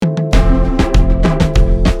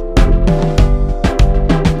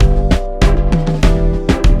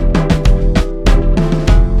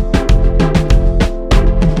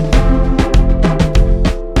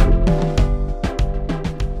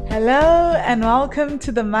and welcome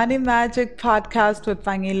to the Money Magic Podcast with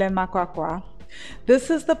Vangile Makwakwa.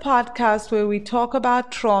 This is the podcast where we talk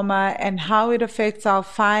about trauma and how it affects our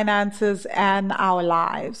finances and our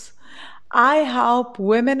lives. I help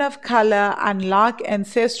women of color unlock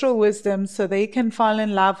ancestral wisdom so they can fall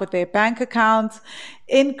in love with their bank accounts,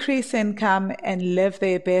 increase income, and live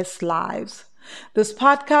their best lives. This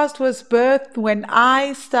podcast was birthed when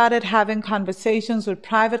I started having conversations with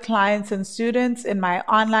private clients and students in my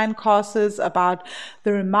online courses about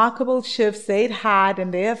the remarkable shifts they'd had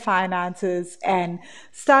in their finances and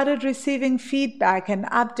started receiving feedback and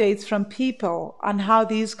updates from people on how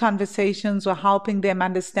these conversations were helping them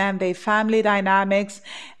understand their family dynamics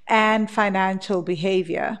and financial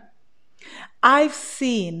behavior. I've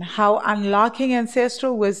seen how unlocking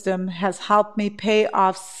ancestral wisdom has helped me pay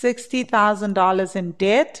off $60,000 in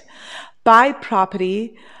debt, buy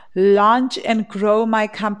property, launch and grow my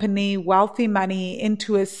company, Wealthy Money,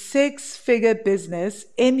 into a six-figure business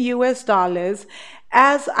in US dollars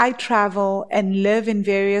as I travel and live in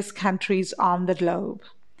various countries on the globe.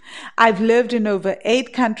 I've lived in over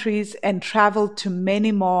 8 countries and traveled to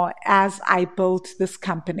many more as I built this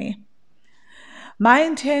company. My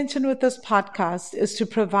intention with this podcast is to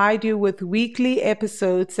provide you with weekly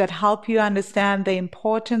episodes that help you understand the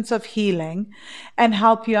importance of healing and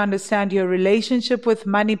help you understand your relationship with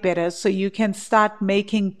money better so you can start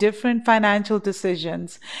making different financial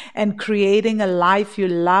decisions and creating a life you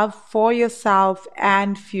love for yourself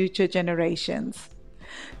and future generations.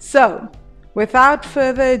 So, without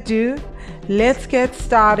further ado, let's get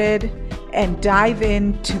started and dive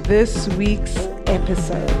into this week's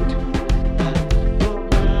episode.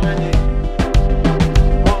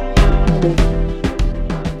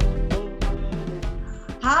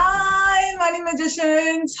 Hi, Money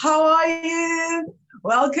Magicians. How are you?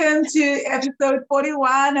 Welcome to episode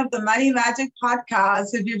 41 of the Money Magic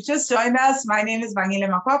Podcast. If you've just joined us, my name is Vangile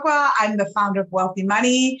Makwakwa. I'm the founder of Wealthy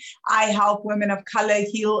Money. I help women of color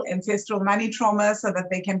heal ancestral money trauma so that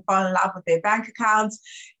they can fall in love with their bank accounts,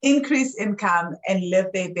 increase income, and live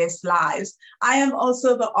their best lives. I am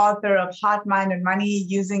also the author of Heart, Mind, and Money,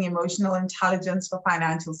 Using Emotional Intelligence for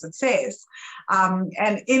Financial Success.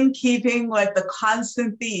 And in keeping with the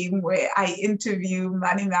constant theme where I interview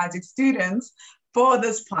Money Magic students for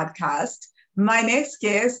this podcast, my next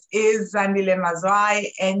guest is Zandile Mazwai,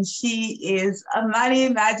 and she is a Money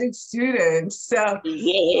Magic student. So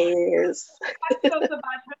yes, let's talk about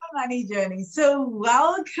her money journey. So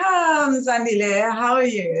welcome, Zandile. How are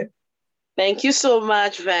you? Thank you so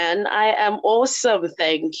much, Van. I am awesome.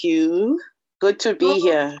 Thank you. Good to be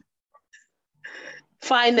here.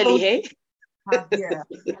 Finally, hey? Yeah,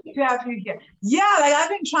 to have you here. Yeah, like I've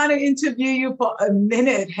been trying to interview you for a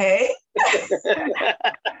minute, hey? And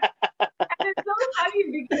it's so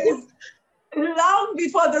funny because long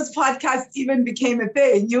before this podcast even became a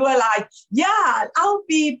thing, you were like, yeah, I'll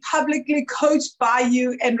be publicly coached by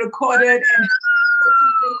you and recorded and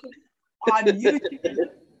on YouTube.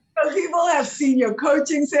 So people have seen your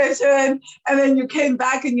coaching session, and then you came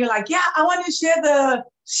back and you're like, yeah, I want to share the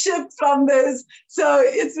shift from this. So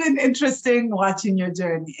it's been interesting watching your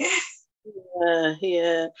journey.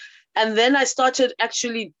 Yeah. And then I started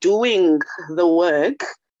actually doing the work,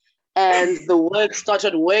 and the work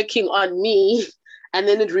started working on me. And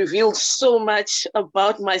then it revealed so much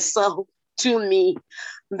about myself to me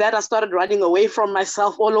that I started running away from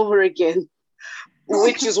myself all over again,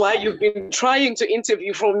 which is why you've been trying to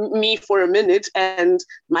interview me for a minute, and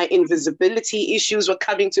my invisibility issues were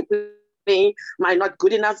coming to play. My not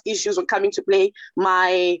good enough issues were coming to play.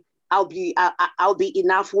 My I'll be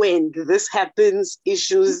enough when this happens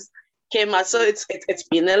issues came out. So it's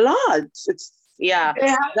been a lot.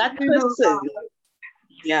 That person.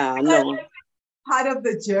 Yeah, no. Part of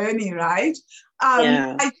the journey, right? I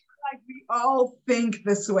feel like we all think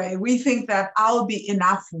this way. We think that I'll be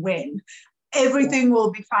enough when everything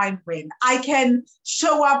will be fine when I can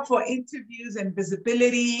show up for interviews and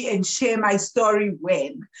visibility and share my story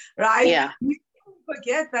when, right? Yeah. You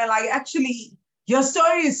forget that, like, actually, your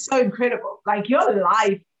story is so incredible. Like, your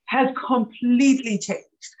life has completely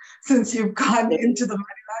changed since you've gone into the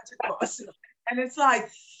Money Magic course. And it's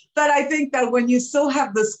like, but I think that when you still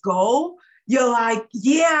have this goal, you're like,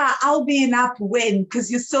 yeah, I'll be enough when,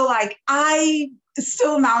 because you're still like, I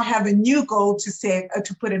still now have a new goal to set,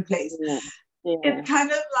 to put in place. Yeah. It's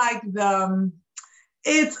kind of like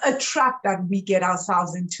it's a trap that we get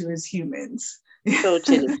ourselves into as humans.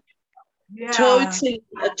 Totally. Totally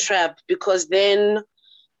a trap, because then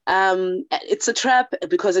it's a trap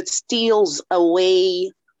because it steals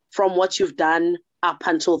away from what you've done up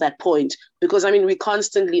until that point. Because, I mean, we're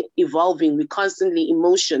constantly evolving, we're constantly in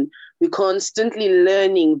motion, We're constantly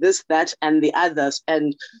learning this, that, and the others.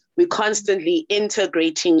 And we're constantly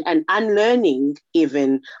integrating and unlearning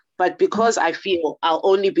even. But because I feel I'll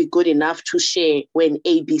only be good enough to share when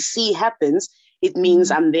ABC happens, it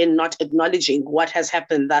means I'm then not acknowledging what has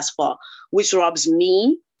happened thus far, which robs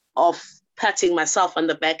me of patting myself on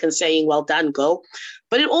the back and saying, well done, girl.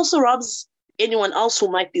 But it also robs anyone else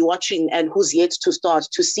who might be watching and who's yet to start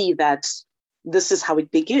to see that this is how it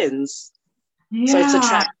begins. Yeah. So it's a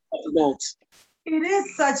trap of notes. It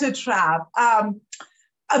is such a trap.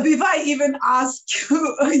 Before I even ask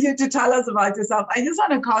you to tell us about yourself, I just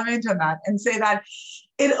want to comment on that and say that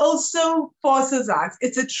it also forces us.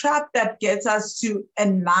 It's a trap that gets us to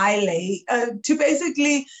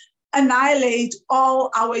basically annihilate all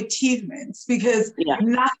our achievements, because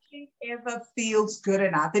nothing ever feels good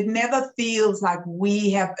enough. It never feels like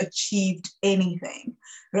we have achieved anything,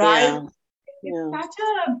 right? It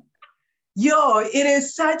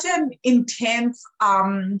is such an intense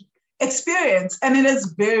experience, and it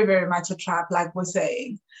is very, very much a trap, like we're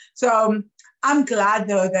saying. So I'm glad,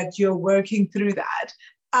 though, that you're working through that.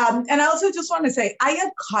 And I also just want to say, I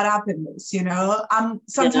get caught up in this,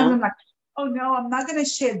 sometimes I'm like, oh no, I'm not going to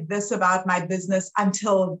share this about my business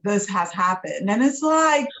until this has happened. And it's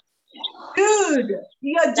like, dude,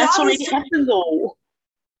 your job that's already happened, though.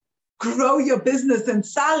 Grow your business and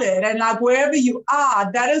sell it. And like wherever you are,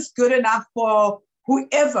 that is good enough for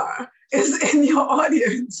whoever is in your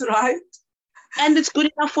audience, right? And it's good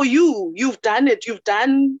enough for you. You've done it. You've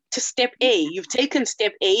done to step A. You've taken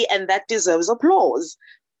step A, and that deserves applause.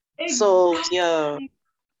 Exactly. So, yeah.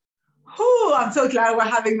 I'm so glad we're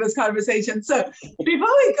having this conversation. So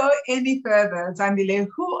before we go any further, Zandile,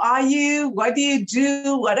 who are you? What do you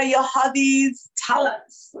do? What are your hobbies? Tell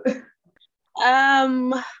us.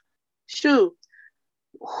 Sure.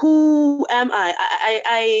 Who am I?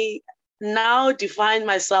 I now define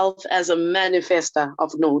myself as a manifester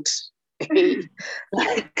of note.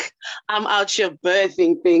 Like I'm out here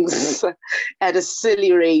birthing things at a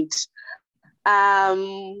silly rate.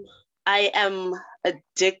 I am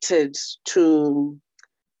addicted to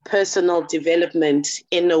personal development,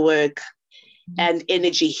 inner work, and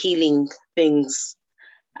energy healing things.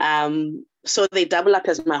 So they double up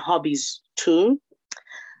as my hobbies too.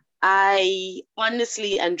 I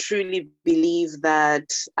honestly and truly believe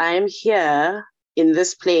that I am here in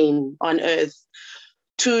this plane on earth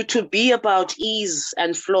to be about ease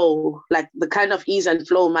and flow, like the kind of ease and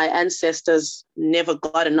flow my ancestors never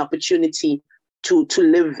got an opportunity to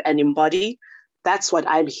live and embody. That's what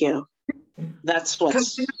I'm here. That's what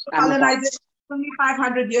I'm about. Only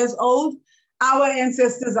 500 years old. Our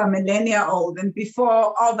ancestors are millennia old. And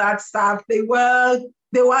before all that stuff, there was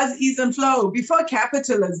ease and flow before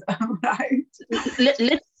capitalism, right?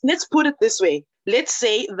 Let's put it this way. Let's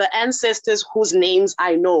say the ancestors whose names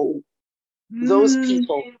I know, those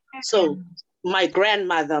people. So my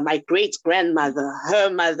grandmother, my great-grandmother,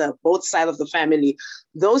 her mother, both sides of the family,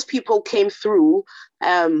 those people came through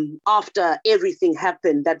after everything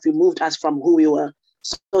happened that removed us from who we were.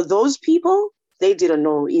 So those people, they didn't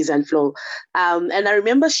know ease and flow. And I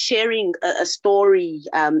remember sharing a story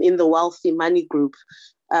in the Wealthy Money group,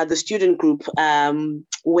 the student group,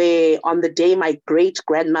 where on the day my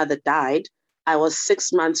great-grandmother died, I was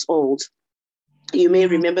 6 months old. You may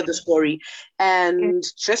remember the story. And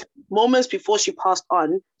just moments before she passed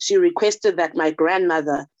on, she requested that my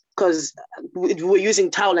grandmother, because we were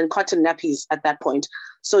using towel and cotton nappies at that point,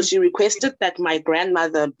 so she requested that my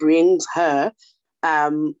grandmother brings her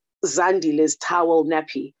Zandile's towel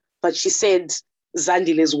nappy. But she said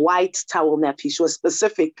Zandile's white towel nappy. She was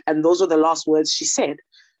specific, and those were the last words she said.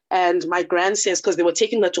 And my gran says, because they were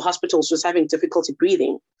taking her to hospital, she was having difficulty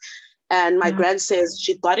breathing. And my gran says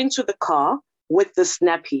she got into the car with the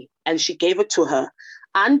nappy and she gave it to her.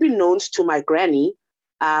 Unbeknownst to my granny,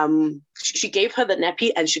 she gave her the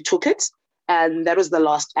nappy and she took it, and that was the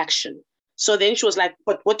last action. So then she was like,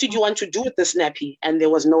 but what did you want to do with this nappy? And there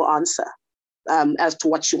was no answer as to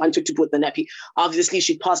what she wanted to do with the nappy. Obviously,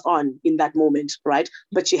 she passed on in that moment, right?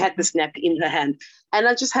 But she had this nappy in her hand. And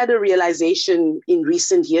I just had a realization in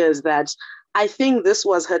recent years that I think this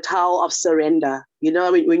was her towel of surrender. You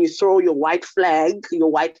know, when you throw your white flag,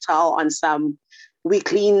 your white towel on some, we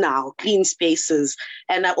clean now, clean spaces.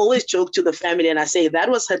 And I always joke to the family and I say that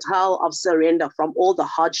was her towel of surrender from all the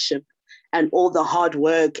hardship and all the hard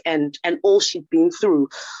work and all she'd been through.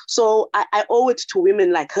 So I owe it to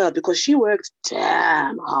women like her because she worked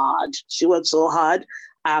damn hard. She worked so hard.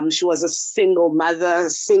 She was a single mother,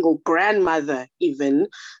 single grandmother even,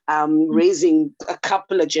 raising a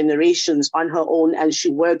couple of generations on her own, and she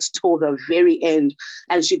worked till the very end,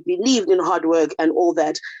 and she believed in hard work and all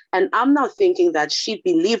that. And I'm now thinking that she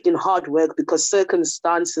believed in hard work because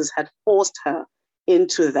circumstances had forced her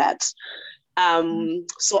into that.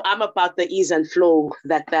 So I'm about the ease and flow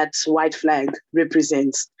that white flag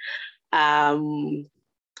represents.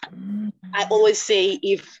 I always say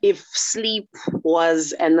if sleep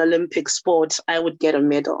was an Olympic sport, I would get a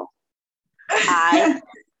medal. I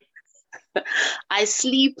I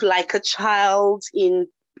sleep like a child in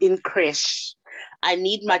creche. I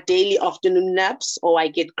need my daily afternoon naps or I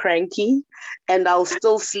get cranky and I'll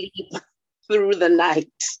still sleep through the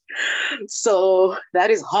night. So that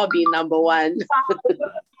is hobby number one.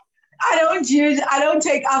 I don't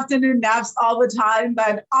take afternoon naps all the time,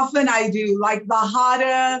 but often I do. Like the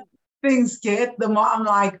harder things get, the more I'm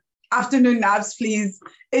like, afternoon naps, please.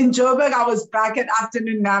 In Joburg, I was back at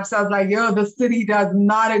afternoon naps. I was like, yo, the city does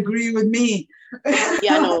not agree with me.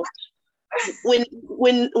 Yeah, no.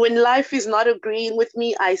 When life is not agreeing with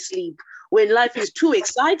me, I sleep. When life is too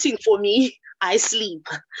exciting for me, I sleep.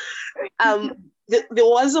 There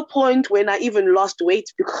was a point when I even lost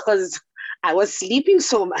weight because I was sleeping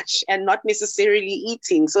so much and not necessarily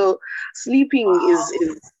eating. So sleeping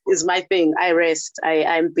is my thing. I rest.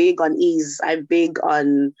 I'm big on ease. I'm big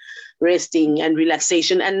on resting and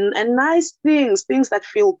relaxation and nice things that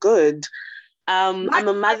feel good. I'm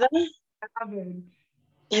a mother.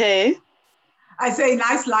 Hey. I say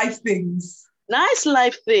nice life things. Nice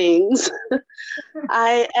life things.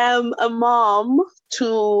 I am a mom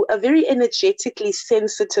to a very energetically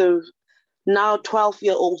sensitive, now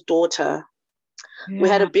 12-year-old daughter. Yeah. We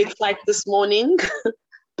had a big fight this morning,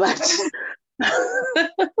 but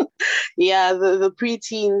yeah, the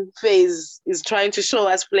preteen phase is trying to show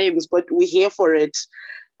us flames, but we're here for it.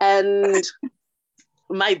 And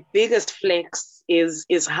my biggest flex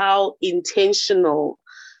is how intentional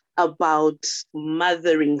about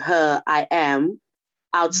mothering her I am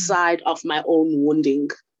outside of my own wounding.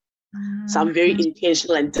 So I'm very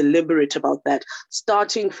intentional and deliberate about that.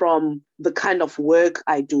 Starting from the kind of work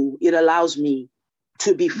I do, it allows me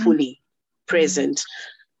to be fully present.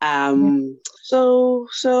 So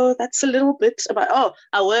that's a little bit about,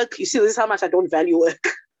 I work. You see, this is how much I don't value work.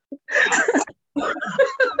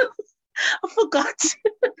 I forgot.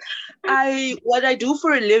 What I do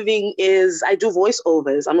for a living is I do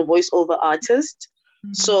voiceovers. I'm a voiceover artist.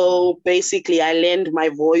 So basically I lend my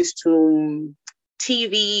voice to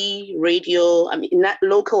TV, radio,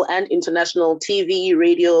 local and international TV,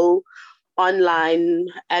 radio, online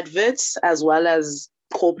adverts, as well as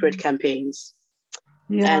corporate campaigns.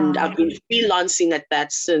 Yeah. And I've been freelancing at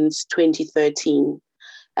that since 2013.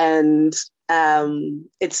 And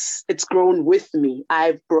it's grown with me.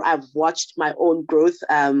 I've watched my own growth.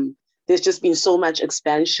 There's just been so much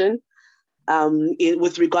expansion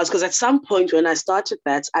with regards, because at some point when I started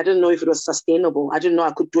that, I didn't know if it was sustainable. I didn't know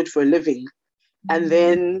I could do it for a living. And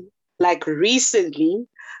then like recently,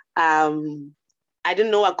 I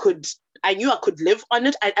didn't know I knew I could live on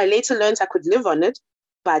it. I later learned I could live on it,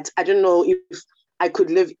 but I didn't know if I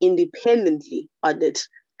could live independently on it.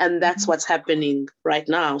 And that's what's happening right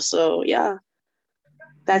now. So yeah,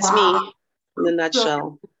 that's me in a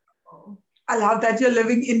nutshell. I love that you're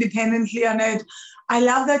living independently on it. I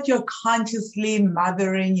love that you're consciously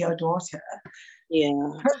mothering your daughter.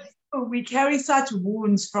 Yeah. We carry such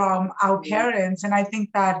wounds from our parents. And I think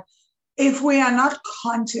that if we are not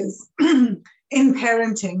conscious in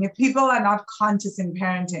parenting, if people are not conscious in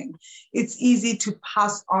parenting, it's easy to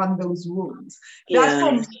pass on those wounds. Yeah. That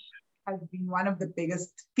for me has been one of the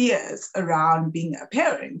biggest fears around being a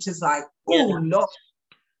parent, is like, look,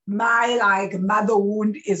 my mother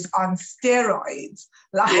wound is on steroids.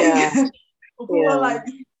 Who will I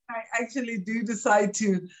be when I actually do decide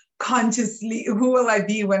to consciously, who will I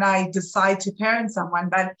be when I decide to parent someone?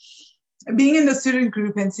 But being in the student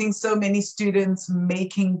group and seeing so many students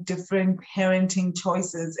making different parenting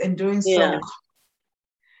choices and doing so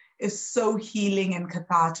is so healing and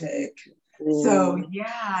cathartic. So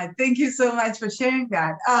thank you so much for sharing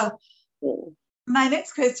that. My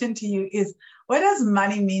next question to you is, what does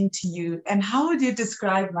money mean to you, and how would you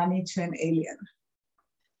describe money to an alien?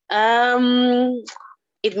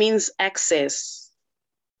 It means access.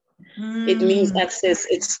 It means access.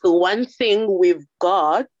 It's the one thing we've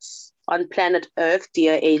got on planet Earth,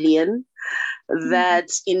 dear alien, that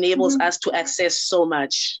enables us to access so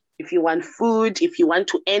much. If you want food, if you want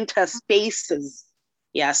to enter spaces.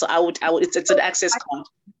 Yeah, so I would it's an access card.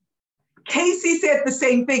 Casey said the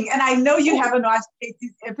same thing. And I know you haven't watched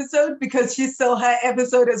Casey's episode because she's still her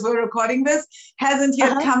episode as we're recording this, hasn't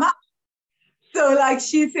yet come up. So like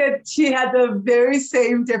she said, she had the very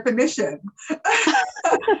same definition.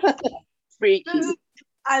 Freaky.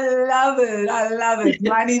 I love it. I love it.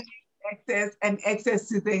 Money, access, and access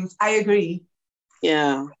to things. I agree.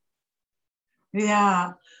 Yeah.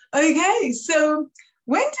 Yeah. Okay. So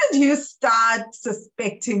when did you start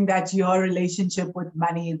suspecting that your relationship with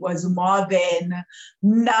money was more than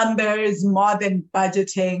numbers, more than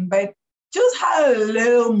budgeting, but just had a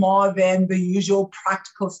little more than the usual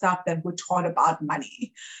practical stuff that we're taught about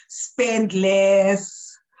money? Spend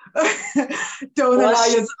less. Don't allow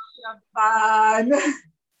yourself to have fun.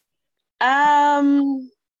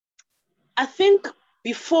 I think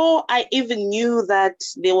before I even knew that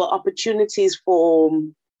there were opportunities for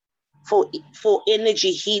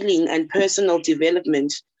energy healing and personal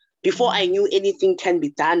development, before I knew anything can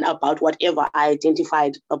be done about whatever I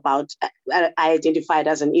identified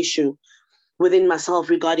as an issue within myself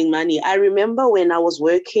regarding money. I remember when I was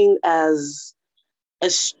working as a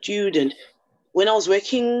student, when I was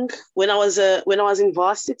in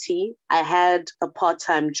varsity, I had a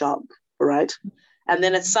part-time job, right? And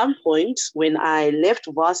then at some point when I left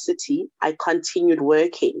varsity, I continued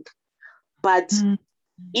working. But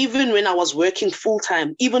even when I was working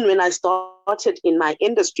full-time, even when I started in my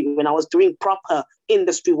industry, when I was doing proper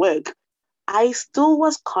industry work, I still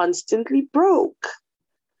was constantly broke.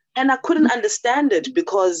 And I couldn't understand it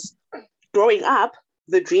because growing up,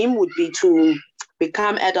 the dream would be to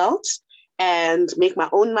become adult and make my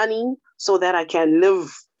own money so that I can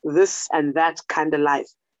live this and that kind of life.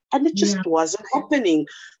 And it just wasn't happening.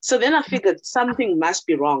 So then I figured something must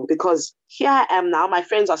be wrong because here I am now. My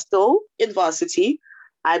friends are still in varsity.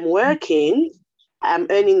 I'm working. I'm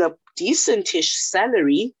earning a decentish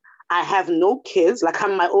salary. I have no kids. Like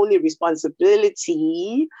I'm my only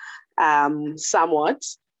responsibility, somewhat.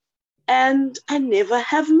 And I never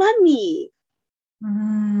have money.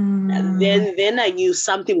 And then I knew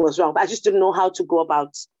something was wrong. But I just didn't know how to go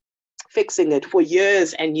about fixing it for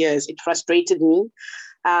years and years. It frustrated me.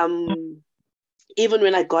 Even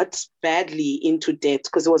when I got badly into debt,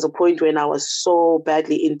 because there was a point when I was so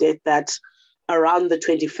badly in debt that around the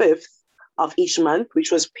 25th of each month,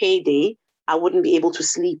 which was payday, I wouldn't be able to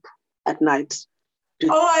sleep at night.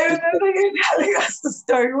 I remember you telling us the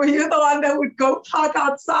story. Were you the one that would go park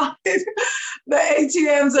outside the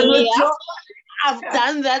ATMs and withdraw? I've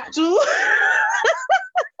done that too.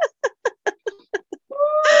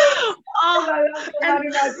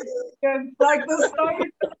 Like the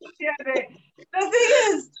story. The thing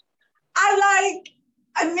is,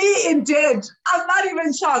 me in debt. I'm not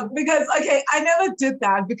even shocked because, okay, I never did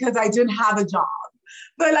that because I didn't have a job.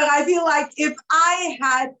 But like, I feel like if I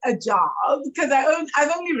had a job, because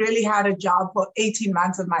I've only really had a job for 18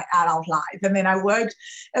 months of my adult life. And then I worked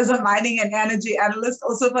as a mining and energy analyst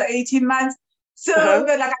also for 18 months. So,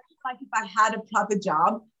 but like, I feel like if I had a proper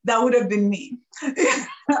job, that would have been me. I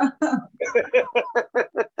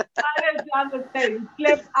have done the thing,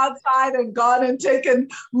 slept outside and gone and taken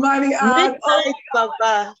money out.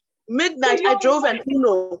 Midnight, I drove an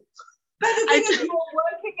Uno. But the thing is, you were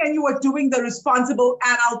working and you were doing the responsible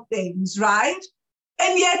adult things, right?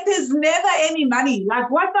 And yet there's never any money. Like,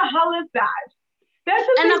 what the hell is that? That's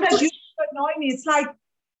the thing that used to annoy me. It's like,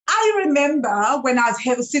 I remember when I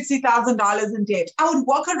was $60,000 in debt, I would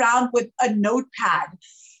walk around with a notepad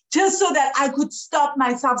just so that I could stop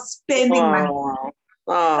myself spending money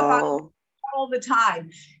all the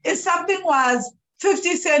time. If something was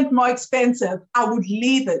 50 cents more expensive, I would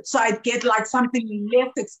leave it. So I'd get like something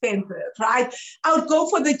less expensive, right? I would go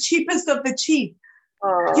for the cheapest of the cheap.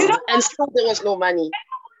 And still there was no money.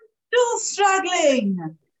 Still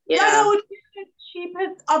struggling. Yeah. Like I would get the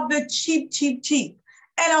cheapest of the cheap.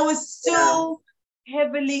 And I was still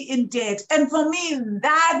heavily in debt. And for me,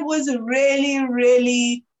 that was really,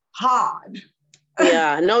 really hard.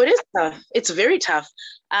 Yeah, no, it is tough. It's very tough.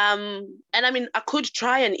 And I mean, I could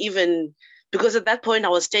try and even, because at that point I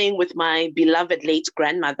was staying with my beloved late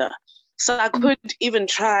grandmother. So I could even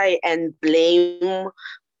try and blame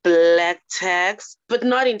black tax, but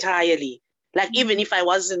not entirely. Like even if I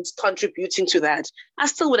wasn't contributing to that, I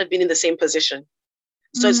still would have been in the same position.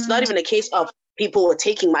 So it's not even a case of people were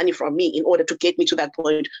taking money from me in order to get me to that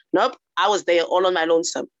point. Nope, I was there all on my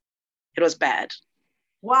lonesome. It was bad.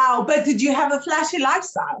 Wow, but did you have a flashy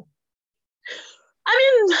lifestyle? I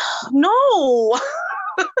mean, no.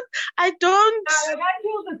 I don't. I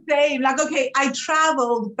feel the same. Like, okay, I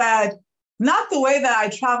traveled, but not the way that I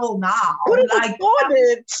travel now. Couldn't afford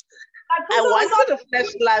it. I wanted a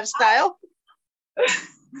flashy lifestyle. I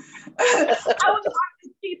was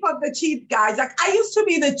cheap of the cheap, guys. Like, I used to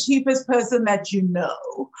be the cheapest person that you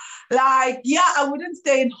know. Like, yeah, I wouldn't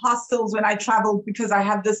stay in hostels when I traveled because I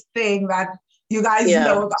have this thing that you guys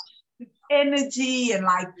know about energy, and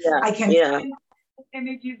like I can sense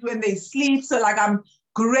energies when they sleep. So like I'm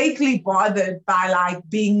greatly bothered by like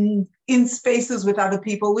being in spaces with other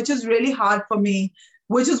people, which is really hard for me.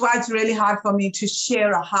 Which is why it's really hard for me to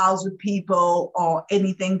share a house with people or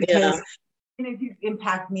anything, because energies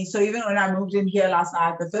impact me. So even when I moved in here last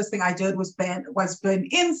night, the first thing I did was burn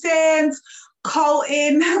incense, call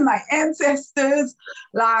in my ancestors,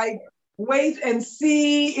 like wait and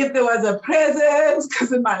see if there was a presence,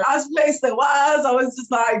 because in my last place there was. I was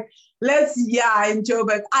just like, in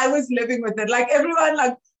Joburg, I was living with it. Like everyone,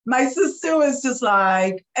 like my sister was just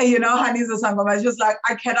like, hey, you know, Honey's a sangoma. I was just like,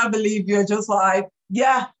 I cannot believe you're just like,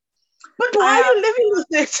 yeah. But why are you living with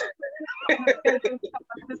it?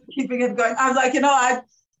 Just keeping it going. I was like, you know,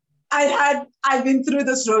 I've been through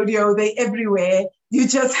this rodeo. They everywhere. You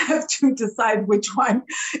just have to decide which one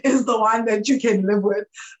is the one that you can live with.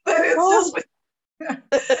 But it's just, I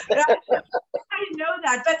know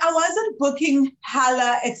that, but I wasn't booking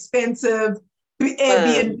hella expensive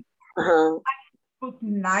Airbnb. I booked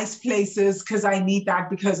nice places because I need that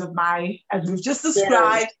because of my, as we've just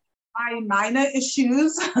described, my minor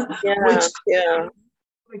issues, which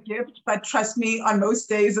a gift, but trust me, on most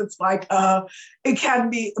days it's like it can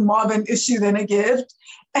be more of an issue than a gift.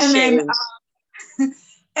 And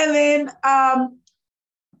then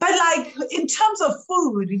but like in terms of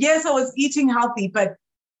food, yes, I was eating healthy, but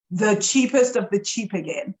the cheapest of the cheap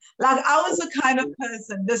again. Like I was the kind of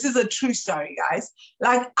person, this is a true story, guys.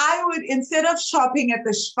 Like I would, instead of shopping at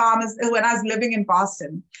the farmers, when I was living in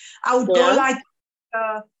Boston, I would go like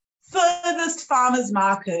furthest farmers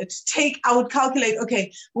market, I would calculate, okay,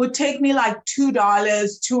 would take me like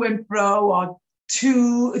 $2 to and fro, or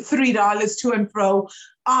 $3 to and fro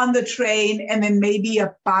on the train, and then maybe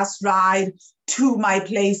a bus ride to my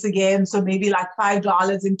place again. So maybe like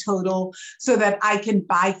 $5 in total, so that I can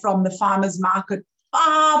buy from the farmers market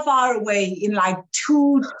far, far away, in like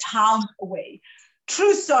 2 towns away.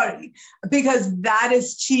 True story, because that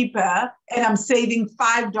is cheaper, and I'm saving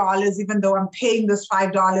 $5, even though I'm paying this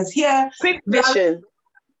 $5 here. Quick question.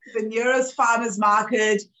 The nearest farmer's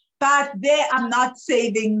market, but there I'm not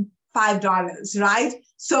saving $5, right?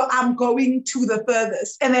 So I'm going to the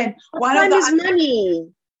furthest. And then money.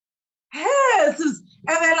 Yes.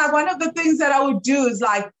 And then like one of the things that I would do is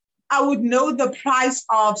like, I would know the price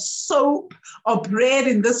of soap or bread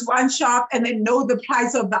in this one shop, and then know the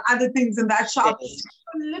price of the other things in that shop.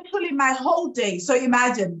 Literally my whole day. So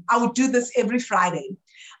imagine, I would do this every Friday.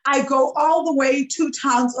 I go all the way 2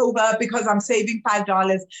 towns over because I'm saving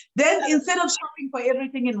 $5. Then instead of shopping for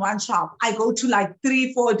everything in one shop, I go to like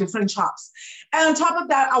 3-4 different shops. And on top of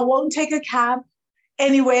that, I won't take a cab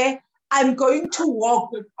anywhere. I'm going to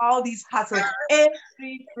walk with all these hustles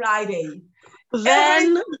every Friday.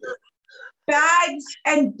 Then bags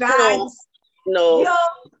and bags. No.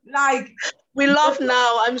 Like we laugh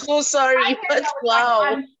now. I'm so sorry, but wow.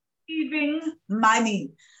 I'm saving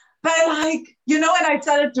money. But like, you know, when I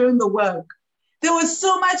started doing the work, there was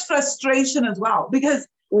so much frustration as well, because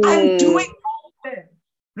I'm doing all this,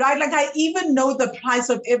 right? Like I even know the price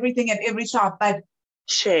of everything at every shop, but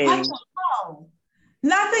shame. What the hell?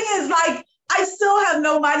 Nothing is like, I still have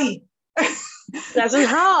no money. Doesn't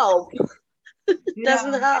help.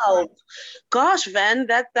 Doesn't help. Gosh, Van,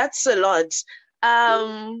 that's a lot.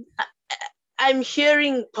 I'm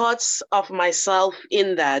hearing parts of myself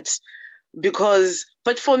in that,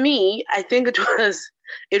 but for me, I think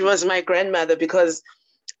it was my grandmother, because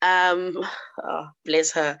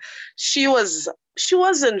bless her, she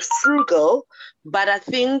wasn't frugal, but I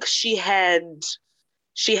think she had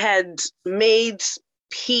made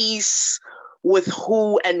peace with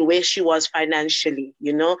who and where she was financially.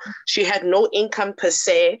 You know, she had no income per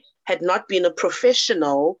se, had not been a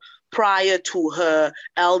professional prior to her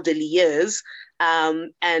elderly years,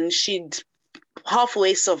 and she'd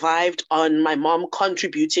halfway survived on my mom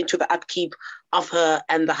contributing to the upkeep of her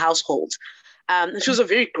and the household. She was a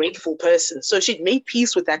very grateful person. So she'd made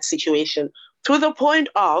peace with that situation, to the point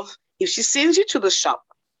of, if she sends you to the shop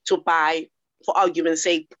to buy, for argument's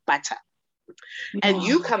sake, butter, and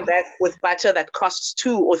you come back with butter that costs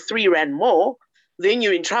 2 or 3 rand more, then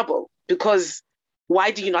you're in trouble, because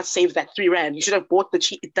why do you not save that 3 rand? You should have bought the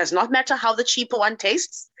cheap. It does not matter how the cheaper one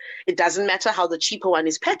tastes. It doesn't matter how the cheaper one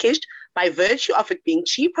is packaged. By virtue of it being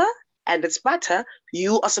cheaper and it's butter,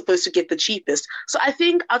 you are supposed to get the cheapest. So I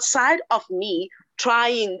think outside of me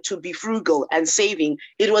trying to be frugal and saving,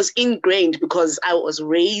 it was ingrained because I was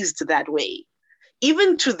raised that way.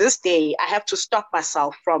 Even to this day, I have to stop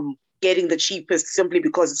myself from getting the cheapest simply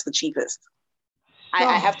because it's the cheapest. I Oh.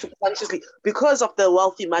 have to consciously, because of the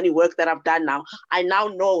wealthy money work that I've done now, I now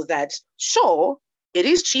know that, sure, it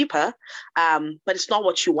is cheaper, but it's not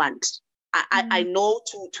what you want. I know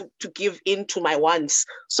to give in to my wants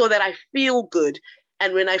so that I feel good.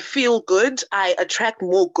 And when I feel good, I attract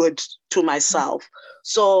more good to myself.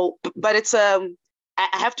 So, but it's, I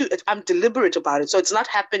have to, I'm deliberate about it. So it's not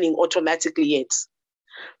happening automatically yet.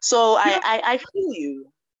 So I feel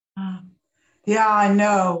you. Yeah, I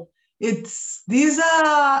know. It's these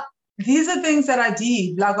are things that are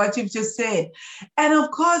deep, like what you've just said. And of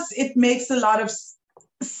course, it makes a lot of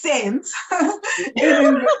sense.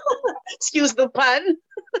 Excuse the pun.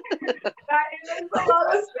 It makes a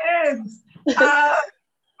lot of sense.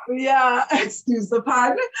 Yeah, excuse the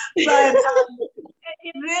pun. But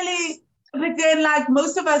it really, but then, like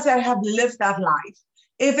most of us that have lived that life,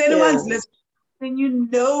 if anyone's listening, then you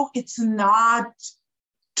know it's not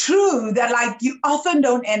true that like you often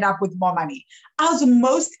don't end up with more money. I was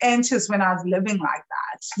most anxious when I was living like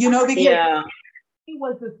that, because it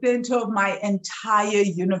was the center of my entire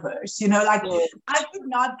universe. Like I could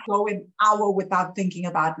not go an hour without thinking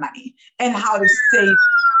about money and how to save.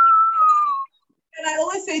 And I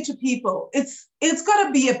always say to people, it's got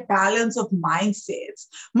to be a balance of mindsets.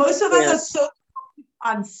 Most of us are so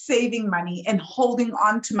on saving money and holding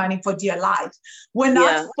on to money for dear life. We're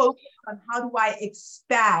not focused on how do I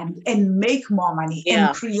expand and make more money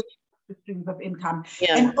and create streams of income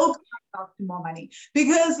and open myself to more money.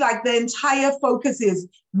 Because like the entire focus is,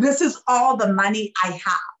 this is all the money I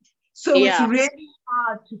have. So it's really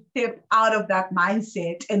hard to step out of that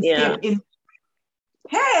mindset and step in.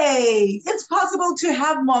 Hey, it's possible to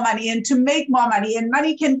have more money and to make more money, and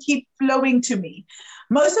money can keep flowing to me.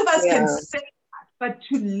 Most of us can say that, but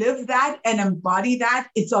to live that and embody that,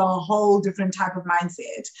 it's a whole different type of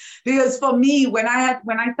mindset. Because for me, when I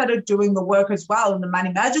started doing the work as well in the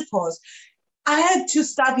Money Magic course, I had to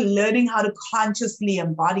start learning how to consciously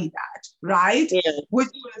embody that, right? Which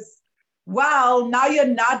was, wow, now you're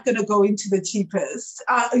not going to go into the cheapest.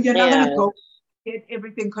 You're not going to go get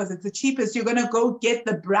everything because it's the cheapest. You're going to go get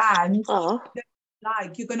the brand that you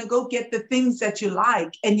like. You're going to go get the things that you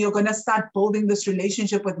like, and you're going to start building this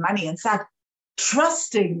relationship with money and start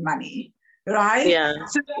trusting money, right?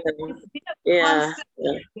 So it's been a constant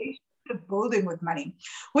relationship building with money,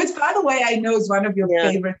 which, by the way, I know is one of your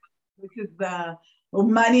favorites, which is the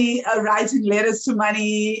money, writing letters to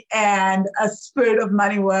money and a spirit of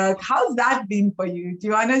money work. How's that been for you? Do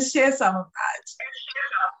you want to share some of that?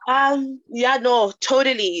 No,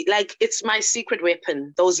 totally. Like, it's my secret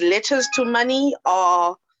weapon. Those letters to money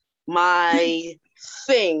are my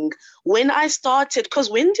thing. When I started, because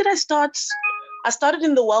when did I start? I started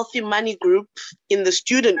in the Wealthy Money group, in the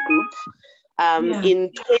student group, in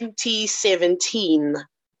 2017.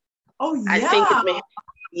 Oh, yeah. I think it may,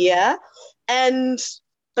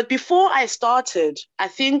 but before I started, I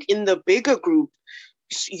think in the bigger group,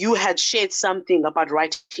 you had shared something about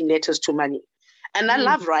writing letters to money. And I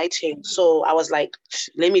love writing. So I was like,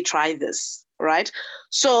 let me try this, right?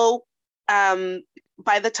 So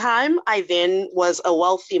by the time I then was a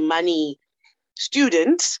Wealthy Money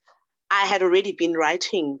student, I had already been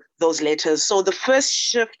writing those letters. So the first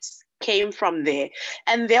shifts came from there.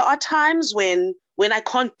 And there are times when I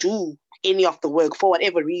can't do any of the work for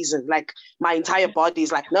whatever reason, like my entire body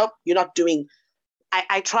is like, nope, you're not doing.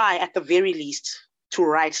 I try at the very least to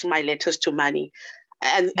write my letters to money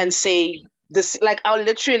and say this, like I'll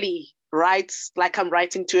literally write like I'm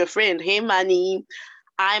writing to a friend. Hey, money,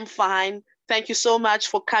 I'm fine. Thank you so much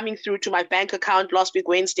for coming through to my bank account last week,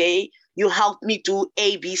 Wednesday. You helped me do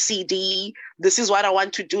A, B, C, D. This is what I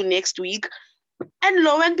want to do next week. And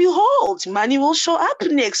lo and behold, money will show up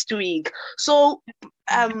next week. So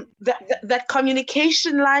that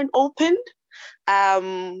communication line opened.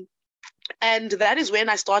 And that is when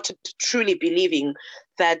I started truly believing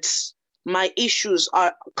that my issues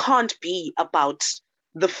can't be about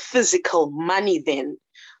the physical money then.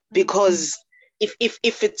 Because if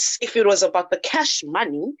it was about the cash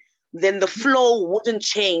money, then the flow wouldn't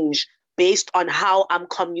change based on how I'm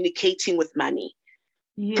communicating with money.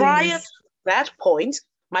 Prior to that point,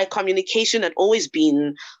 my communication had always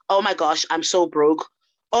been, oh my gosh, I'm so broke.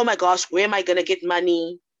 Oh my gosh, where am I going to get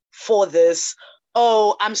money for this?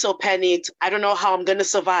 Oh, I'm so panicked. I don't know how I'm going to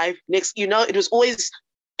survive next. It was always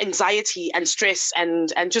anxiety and stress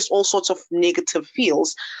and just all sorts of negative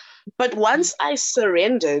feels. But once I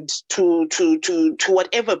surrendered to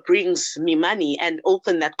whatever brings me money and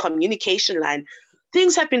open that communication line,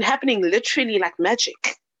 things have been happening literally like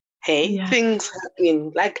magic. Hey, things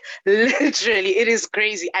happen like literally. It is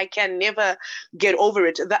crazy. I can never get over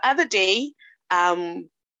it. The other day,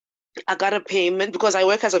 I got a payment because I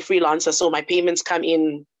work as a freelancer, so my payments come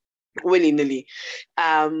in willy-nilly.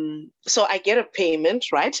 So I get a payment,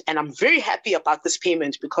 right? And I'm very happy about this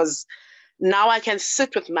payment because now I can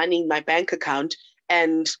sit with money in my bank account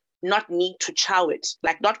and not need to chow it.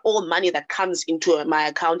 Like, not all money that comes into my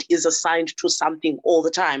account is assigned to something all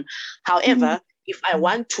the time. However, if I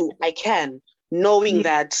want to, I can, knowing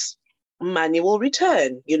that money will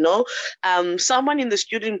return, you know? Someone in the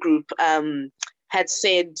student group had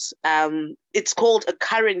said it's called a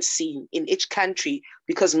currency in each country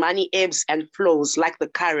because money ebbs and flows like the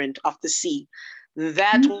current of the sea.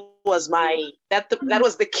 That was that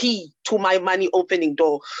was the key to my money opening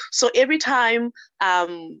door. So every time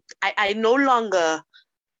I no longer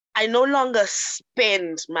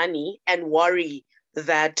spend money and worry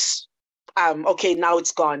that okay, now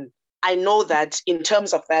it's gone. I know that in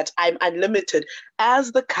terms of that, I'm unlimited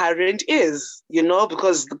as the current is, you know,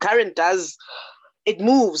 because the current it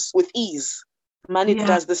moves with ease. Money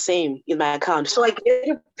does the same in my account. So I get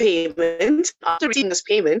a payment. After receiving this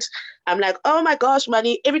payment, I'm like, oh my gosh,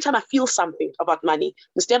 money. Every time I feel something about money,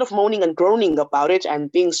 instead of moaning and groaning about it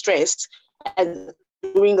and being stressed and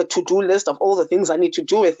doing a to-do list of all the things I need to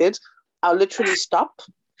do with it, I'll literally stop,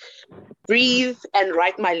 breathe, and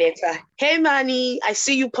write my letter. Hey, money, I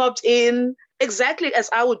see you popped in. Exactly as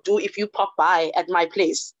I would do if you pop by at my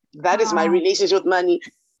place. That is my relationship with money.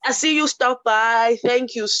 I see you stop by.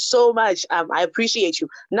 Thank you so much. I appreciate you.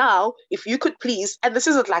 Now, if you could please, and this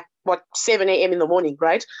is at like, 7 a.m. in the morning,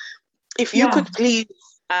 right? If you could please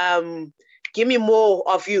give me more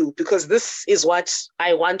of you, because this is what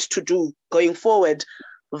I want to do going forward.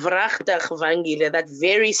 Vrachtig Vangile, that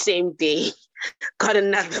very same day, got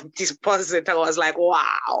another deposit. I was like,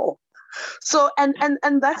 wow. So, and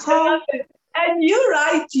that's how... And you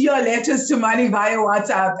write your letters to money via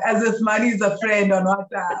WhatsApp as if money is a friend on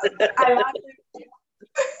WhatsApp. I love it.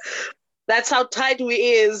 That's how tight we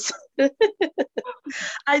is.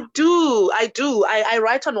 I do. I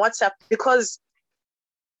write on WhatsApp because,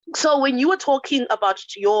 so when you were talking about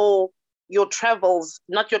your travels,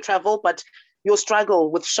 not your travel, but your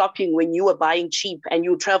struggle with shopping when you were buying cheap and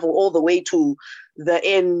you travel all the way to the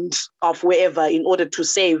end of wherever in order to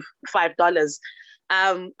save $5.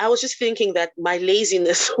 I was just thinking that my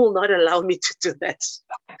laziness will not allow me to do that.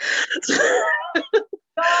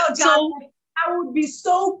 So I would be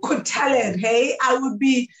so curtailed, hey? I would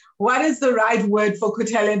be, what is the right word for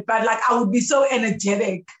curtailed? But like, I would be so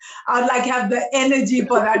energetic. I'd like have the energy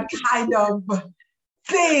for that kind of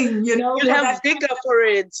thing, you know? You'd have vigor for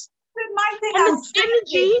it. My thing, and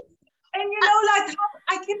energy. And you know, like,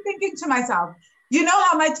 I keep thinking to myself, you know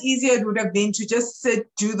how much easier it would have been to just sit,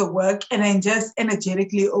 do the work, and then just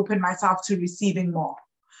energetically open myself to receiving more.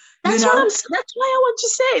 That's why I want to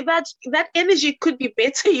say that energy could be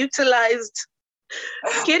better utilized,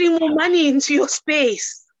 getting more money into your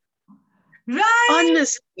space. Right.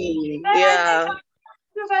 Honestly, yeah.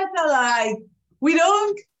 Like,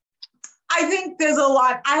 I think there's a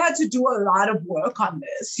lot. I had to do a lot of work on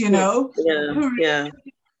this, you know, to really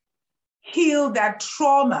heal that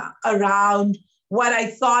trauma around what I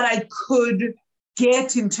thought I could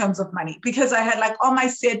get in terms of money, because I had like all my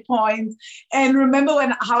set points. And remember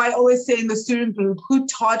how I always say in the student group, who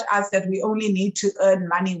taught us that we only need to earn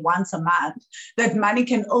money once a month, that money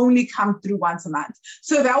can only come through once a month.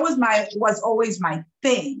 So that was always my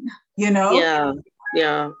thing, you know?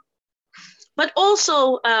 Yeah. But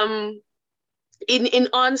also, in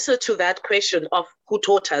answer to that question of who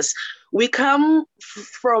taught us, we come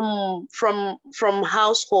from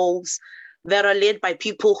households that are led by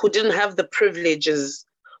people who didn't have the privileges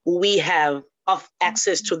we have of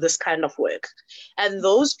access to this kind of work. And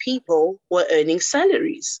those people were earning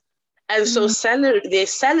salaries. And so their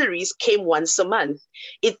salaries came once a month.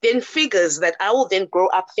 It then figures that I will then grow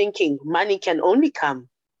up thinking money can only come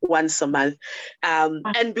once a month.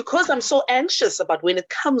 And because I'm so anxious about when it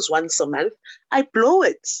comes once a month, I blow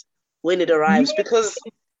it when it arrives because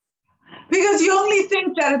you only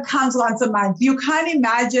think that it comes once a month. You can't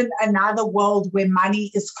imagine another world where money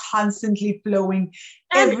is constantly flowing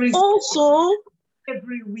every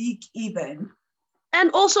week even.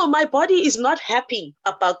 And also my body is not happy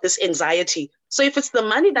about this anxiety. So if it's the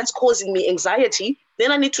money that's causing me anxiety,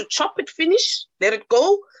 then I need to chop it, finish, let it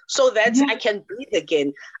go, so that I can breathe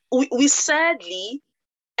again. We sadly,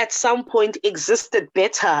 at some point,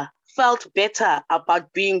 felt better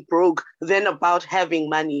about being broke than about having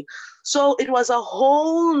money. So it was a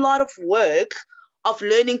whole lot of work of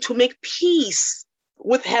learning to make peace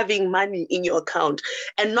with having money in your account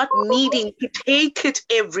and not needing to take it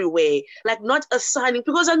everywhere, like not assigning,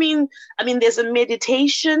 because I mean, there's a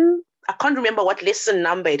meditation I can't remember what lesson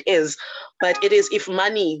number it is, but it is if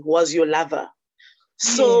money was your lover.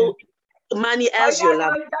 So money as your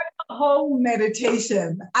lover. That's a whole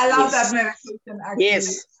meditation. I love that meditation, actually.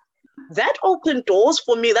 Yes. That opened doors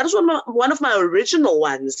for me. That was one of my original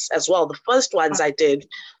ones as well. The first ones I did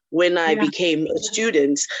when I became a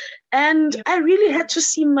student. And I really had to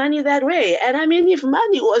see money that way. And I mean, if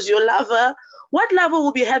money was your lover, what lover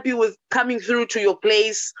will be happy with coming through to your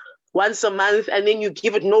place once a month and then you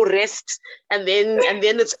give it no rest and then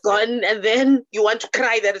it's gone and then you want to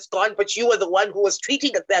cry that it's gone, but you were the one who was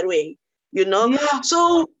treating it that way, you know? Yeah.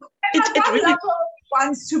 So it really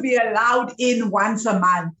wants to be allowed in once a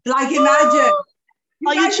month. Like imagine.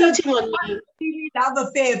 Are you cheating on me? Really love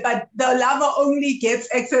affair, but the lover only gets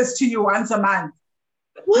access to you once a month.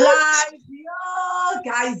 What? Like, no,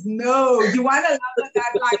 guys, no. You want a lover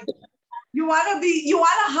that like you want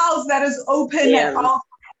a house that is open at all.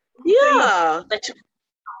 Yeah, that you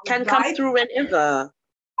can come through whenever.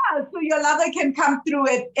 Yeah, so your lover can come through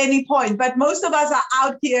at any point. But most of us are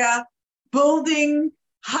out here building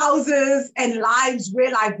houses and lives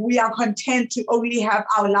where like we are content to only have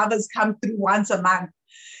our lovers come through once a month.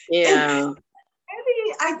 Yeah.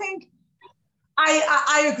 Maybe I think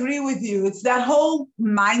I agree with you. It's that whole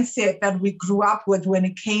mindset that we grew up with when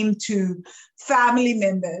it came to family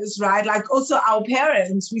members, right? Like also our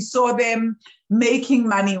parents, we saw them making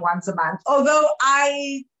money once a month. Although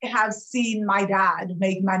I have seen my dad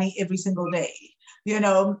make money every single day, you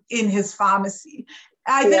know, in his pharmacy.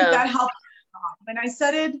 I think that helped. When I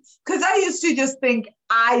started, because I used to just think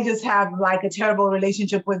I just have like a terrible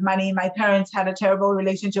relationship with money. My parents had a terrible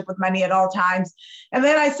relationship with money at all times. And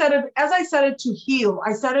then as I started to heal,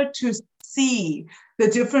 I started to see the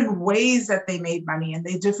different ways that they made money and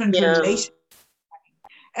the different relationships.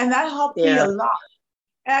 And that helped me a lot.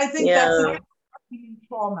 And I think that's the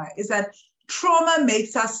trauma, is that trauma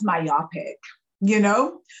makes us myopic, you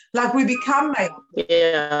know? Like we become myopic.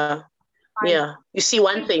 Yeah. You see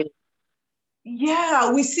one thing.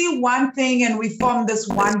 Yeah, we see one thing and we form this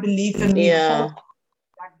one belief and we hold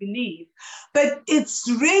that belief. But it's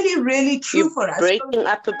really, really true for us. Breaking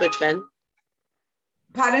up a bit, man.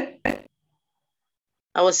 Pardon?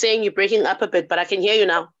 I was saying you're breaking up a bit, but I can hear you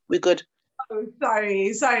now. We're good. Oh,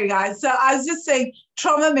 sorry, guys. So I was just saying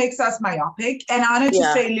trauma makes us myopic. And I wanted to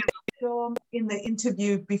say in the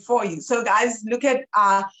interview before you. So guys, look at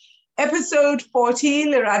episode 40,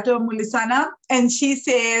 Lerato Mulisana, and she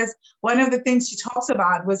says one of the things she talks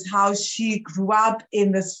about was how she grew up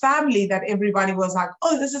in this family that everybody was like,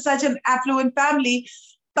 oh, this is such an affluent family.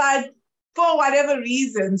 But for whatever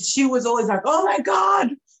reason, she was always like, oh my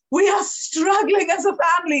God, we are struggling as a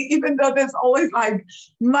family, even though there's always like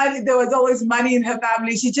money, there was always money in her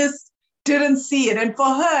family. She just didn't see it. And for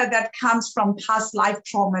her, that comes from past life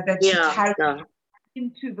trauma that she carried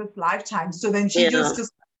into this lifetime. So then she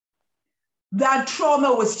just that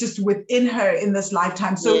trauma was just within her in this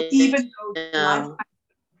lifetime. So even though the lifetime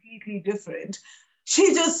is completely different,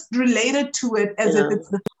 she just related to it as if it's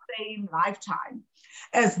the same lifetime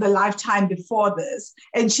as the lifetime before this.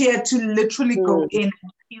 And she had to literally go in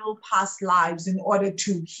and heal past lives in order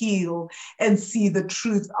to heal and see the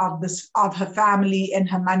truth of her family and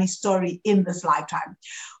her money story in this lifetime,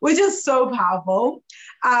 which is so powerful.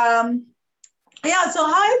 So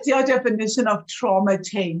how has your definition of trauma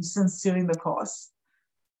changed since doing the course?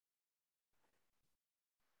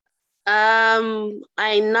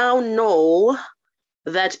 I now know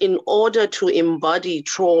that in order to embody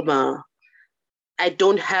trauma, I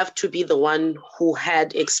don't have to be the one who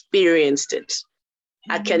had experienced it.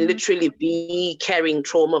 I can literally be carrying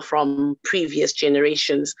trauma from previous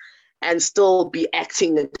generations and still be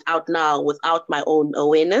acting it out now without my own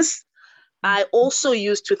awareness. I also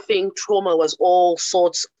used to think trauma was all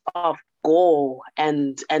sorts of gore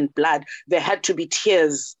and blood. There had to be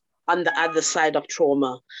tears on the other side of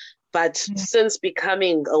trauma. But since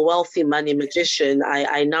becoming a wealthy money magician,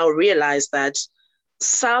 I now realize that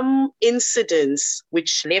some incidents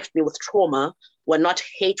which left me with trauma were not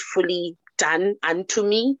hatefully done unto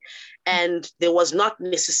me. And there was not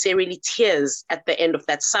necessarily tears at the end of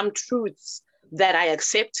that. Some truths that I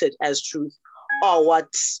accepted as truth are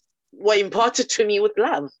what were imparted to me with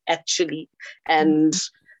love, actually. And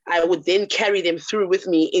I would then carry them through with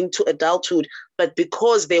me into adulthood. But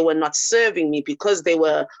because they were not serving me, because they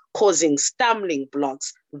were causing stumbling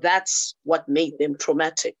blocks, that's what made them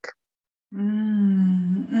traumatic.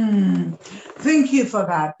 Thank you for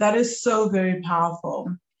that. That is so very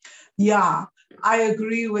powerful. Yeah, I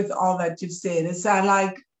agree with all that you've said. It's that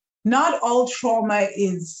like not all trauma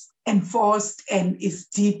is enforced and is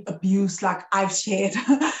deep abuse like I've shared,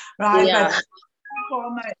 right? Yeah. But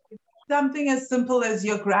trauma is something as simple as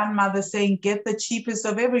your grandmother saying, get the cheapest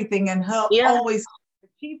of everything, and her Yeah. always the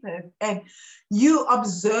cheapest, and you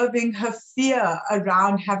observing her fear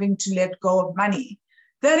around having to let go of money.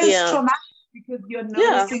 That is Yeah. traumatic because you're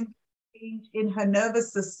noticing change in her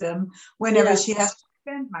nervous system whenever she has to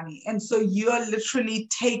spend money. And so you're literally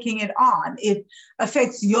taking it on. It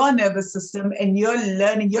affects your nervous system, and you're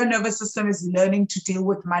learning, your nervous system is learning to deal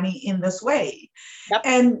with money in this way. Yep.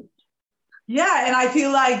 And yeah, and I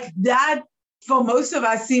feel like that for most of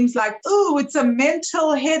us seems like, oh, it's a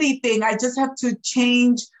mental heady thing. I just have to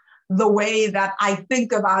change the way that I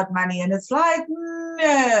think about money. And it's like,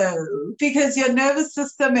 no, because your nervous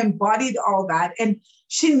system embodied all that. And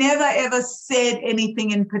she never ever said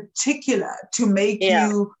anything in particular to make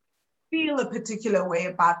you feel a particular way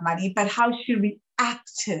about money, but how she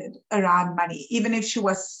reacted around money, even if she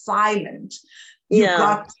was silent, you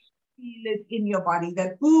got to feel it in your body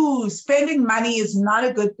that, ooh, spending money is not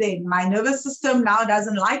a good thing. My nervous system now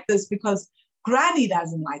doesn't like this because Granny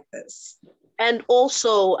doesn't like this. And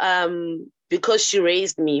also, because she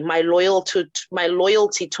raised me, my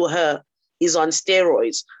loyalty to her is on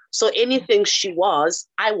steroids. So anything she was,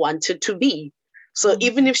 I wanted to be. So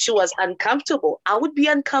even if she was uncomfortable, I would be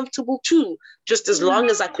uncomfortable too, just as long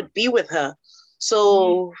as I could be with her.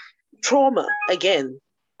 So trauma again.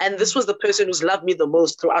 And this was the person who's loved me the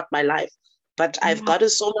most throughout my life. But I've gotten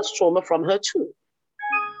so much trauma from her too.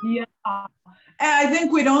 Yeah. And I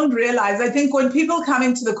think we don't realize, I think when people come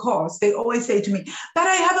into the course, they always say to me, but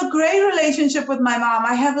I have a great relationship with my mom.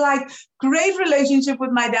 I have like great relationship with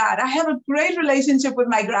my dad. I have a great relationship with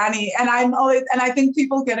my granny. And I think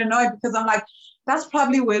people get annoyed because I'm like, that's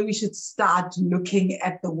probably where we should start looking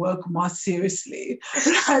at the work more seriously.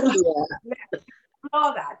 Right? Let's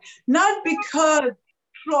explore that. Not because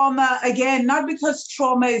trauma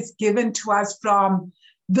is given to us from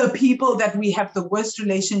the people that we have the worst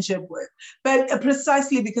relationship with, but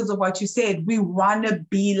precisely because of what you said, we want to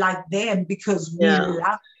be like them because we love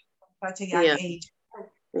them from such a young age.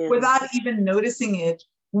 Without even noticing it,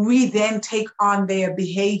 we then take on their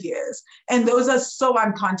behaviors. And those are so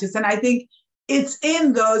unconscious. And I think it's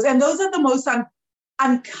in those, and those are the most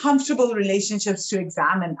uncomfortable relationships to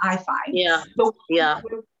examine, I find. We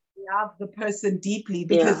love the person deeply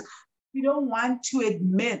because we don't want to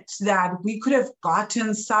admit that we could have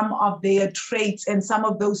gotten some of their traits, and some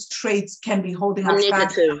of those traits can be holding us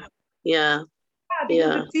negative. back.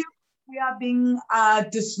 Because it feels we are being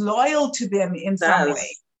disloyal to them in some way.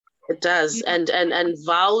 It does. And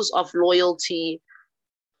vows of loyalty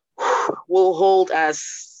will hold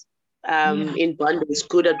us in bondage,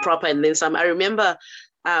 good and proper, and then some. I remember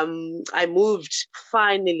I moved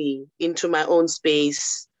finally into my own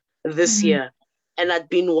space this year, and I'd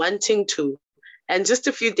been wanting to. And just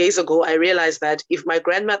a few days ago, I realized that if my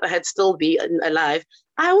grandmother had still been alive,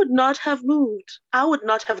 I would not have moved. I would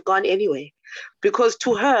not have gone anywhere. Because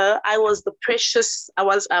to her, I was the precious, I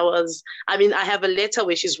have a letter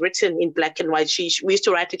where she's written in black and white. We used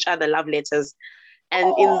to write each other love letters.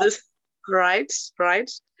 And in this, right?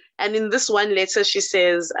 And in this one letter, she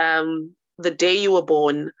says, the day you were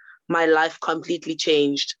born, my life completely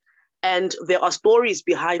changed. And there are stories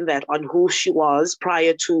behind that on who she was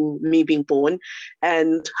prior to me being born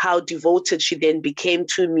and how devoted she then became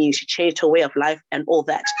to me. She changed her way of life and all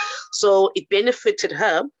that. So it benefited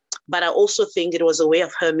her, but I also think it was a way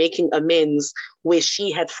of her making amends where she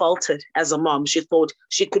had faltered as a mom. She thought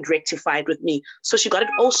she could rectify it with me. So she got it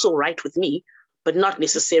also right with me, but not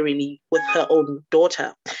necessarily with her own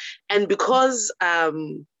daughter. And because I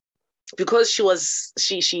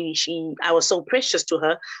was so precious to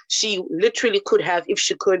her, she literally could have, if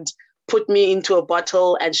she could, put me into a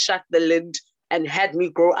bottle and shut the lid and had me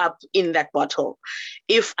grow up in that bottle.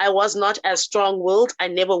 If I was not as strong-willed, I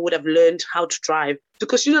never would have learned how to drive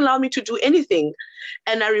because she didn't allow me to do anything.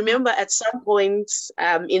 And I remember at some point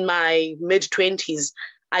in my mid-20s,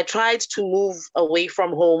 I tried to move away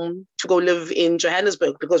from home to go live in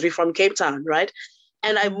Johannesburg because we're from Cape Town, right?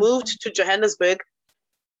 And I moved to Johannesburg.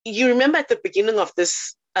 You remember at the beginning of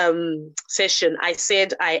this session, I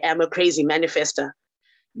said I am a crazy manifester.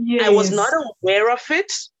 Yes. I was not aware of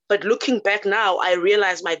it, but looking back now, I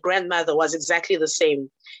realized my grandmother was exactly the same.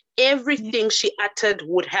 Everything she uttered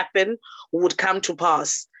would happen, would come to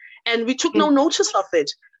pass. And we took no notice of it.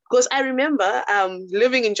 Because I remember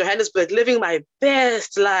living in Johannesburg, living my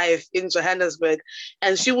best life in Johannesburg.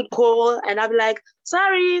 And she would call and I'd be like,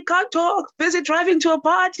 sorry, can't talk, busy driving to a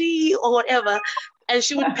party or whatever. And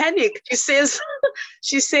she would panic.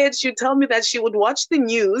 She said she'd tell me that she would watch the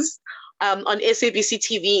news on SABC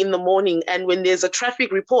TV in the morning. And when there's a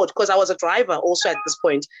traffic report, because I was a driver also at this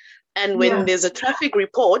point, And when there's a traffic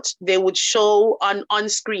report, they would show on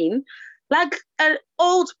screen like an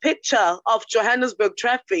old picture of Johannesburg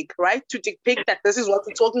traffic, right? To depict that this is what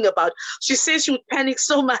we're talking about. She says she would panic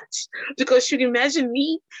so much because she'd imagine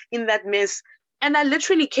me in that mess. And I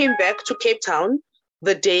literally came back to Cape Town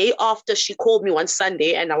the day after she called me one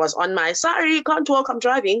Sunday, and I was on my, sorry, can't talk, I'm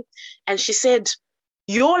driving. And she said,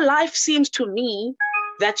 your life seems to me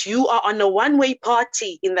that you are on a one-way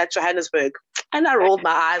party in that Johannesburg. And I rolled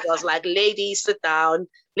my eyes. I was like, lady, sit down.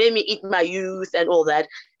 Let me eat my youth and all that.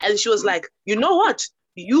 And she was like, you know what?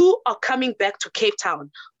 You are coming back to Cape Town.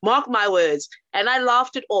 Mark my words. And I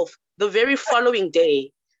laughed it off. The very following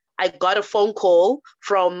day, I got a phone call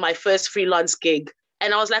from my first freelance gig.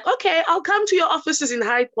 And I was like, okay, I'll come to your offices in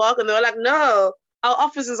Hyde Park. And they were like, no, our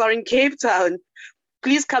offices are in Cape Town.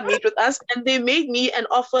 Please come meet with us. And they made me an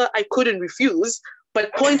offer I couldn't refuse.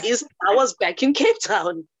 But point is, I was back in Cape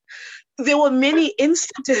Town. There were many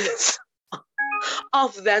instances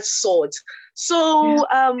of that sort. So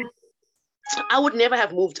I would never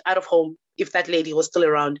have moved out of home if that lady was still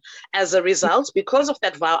around. As a result, because of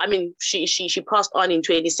that vow, I mean, she passed on in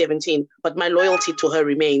 2017, but my loyalty to her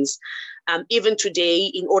remains. Even today,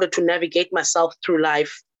 in order to navigate myself through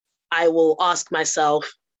life, I will ask myself,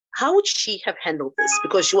 how would she have handled this?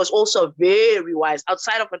 Because she was also very wise.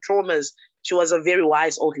 Outside of her traumas, she was a very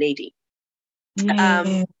wise old lady.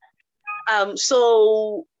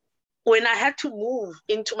 So when I had to move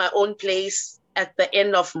into my own place at the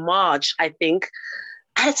end of March, I think,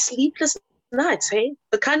 I had sleepless nights, hey?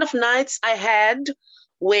 The kind of nights I had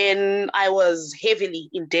when I was heavily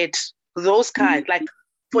in debt, those kind, like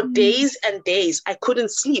for days and days, I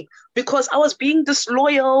couldn't sleep because I was being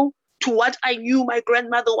disloyal to what I knew my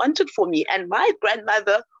grandmother wanted for me. And my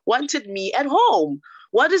grandmother wanted me at home.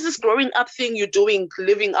 What is this growing up thing you're doing,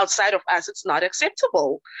 living outside of us? It's not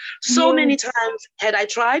acceptable. So many times had I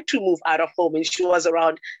tried to move out of home and she was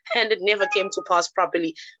around, and it never came to pass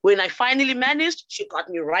properly. When I finally managed, she got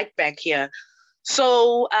me right back here.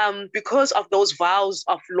 So because of those vows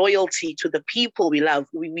of loyalty to the people we love,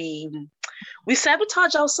 we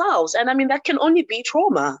sabotage ourselves. And I mean, that can only be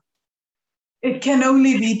trauma. It can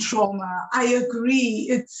only be trauma. I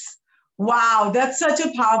agree. Wow, that's such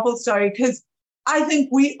a powerful story because I think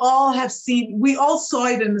we all saw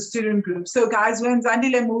it in the student group. So guys, when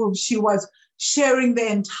Zandile moved, she was sharing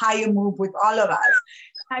the entire move with all of us.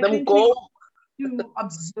 I think we to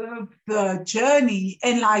observe the journey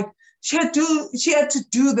and like she had to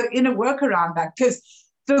do the inner work around that because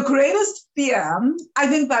the greatest fear, I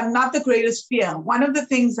think that not the greatest fear. One of the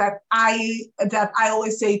things that I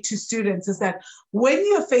always say to students is that when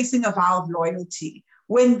you're facing a vow of loyalty,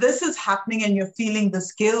 when this is happening and you're feeling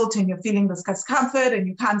this guilt and you're feeling this discomfort and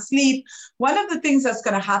you can't sleep, one of the things that's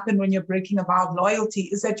going to happen when you're breaking a vow of loyalty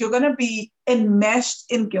is that you're going to be enmeshed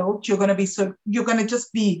in guilt. You're going to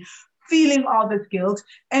just be feeling all this guilt.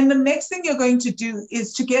 And the next thing you're going to do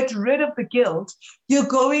is to get rid of the guilt. You're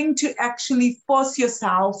going to actually force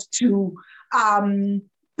yourself to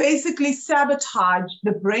basically sabotage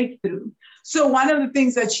the breakthrough. So one of the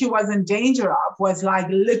things that she was in danger of was like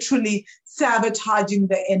literally sabotaging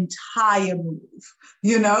the entire move,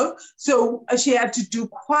 So she had to do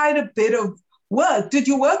quite a bit of work. Did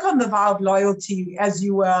you work on the vow of loyalty as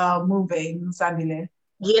you were moving, Sandile?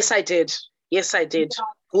 Yes, I did.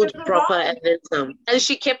 Good, proper, and then some. And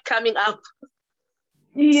she kept coming up.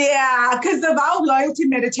 Yeah, because the vow of loyalty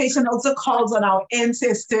meditation also calls on our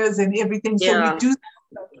ancestors and everything. So we do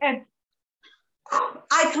that. And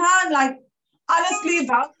I can't honestly,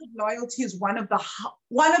 vows of loyalty is one of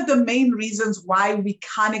the main reasons why we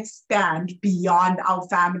can't expand beyond our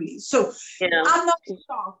families. So I'm not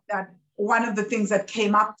shocked that one of the things that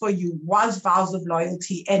came up for you was vows of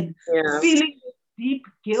loyalty and feeling deep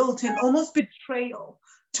guilt and almost betrayal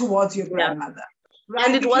towards your grandmother. Right?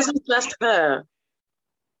 And it wasn't just her.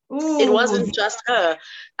 Ooh. It wasn't just her.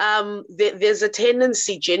 There's a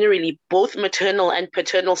tendency generally, both maternal and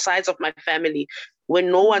paternal sides of my family, when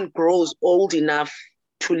no one grows old enough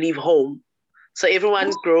to leave home. So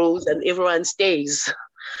everyone grows and everyone stays.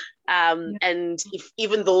 And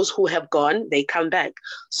even those who have gone, they come back.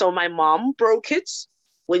 So my mom broke it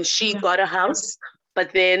when she got a house,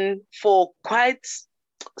 but then for quite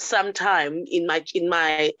some time in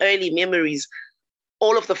my early memories,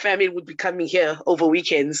 all of the family would be coming here over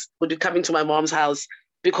weekends, would be coming to my mom's house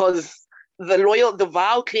because the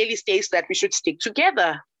vow clearly states that we should stick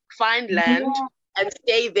together, find land and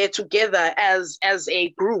stay there together as a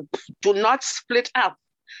group. Do not split up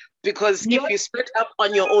because if you split up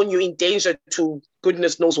on your own, you're in danger to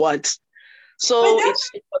goodness knows what. So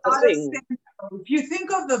it's a thing. If you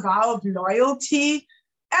think of the vow of loyalty,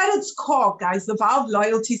 at its core, guys, the vow of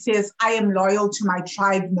loyalty says, I am loyal to my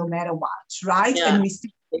tribe no matter what, right? Yeah. And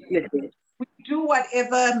we do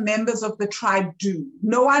whatever members of the tribe do.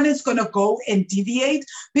 No one is going to go and deviate,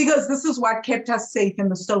 because this is what kept us safe in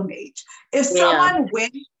the Stone Age. If someone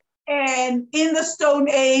went, and in the Stone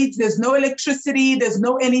Age, there's no electricity, there's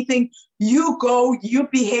no anything, you go, you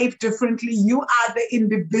behave differently, you are the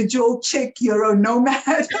individual chick, you're a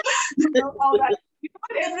nomad, all that. You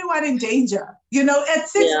put everyone in danger. At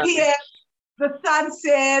 6 p.m., the sun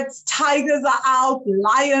sets, tigers are out,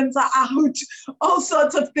 lions are out, all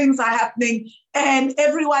sorts of things are happening. And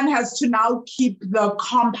everyone has to now keep the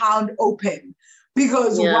compound open,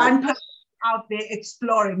 because one person out there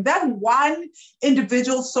exploring. That one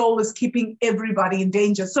individual soul is keeping everybody in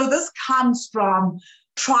danger. So this comes from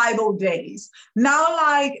tribal days. Now,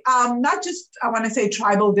 not just, I want to say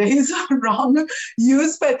tribal days, wrong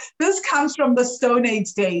use, but this comes from the Stone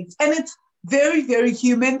Age days. And it's very, very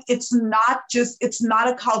human. It's not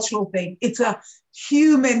a cultural thing. It's a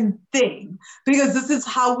human thing, because this is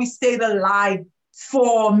how we stayed alive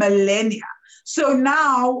for millennia. So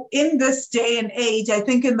now, in this day and age, I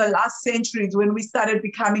think in the last centuries, when we started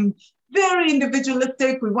becoming very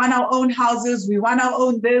individualistic, we want our own houses, we want our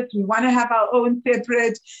own this, we want to have our own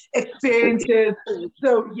separate experiences.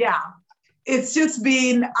 So yeah, it's just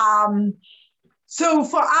been, so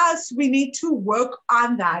for us, we need to work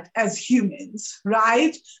on that as humans,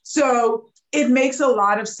 right? So it makes a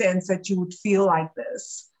lot of sense that you would feel like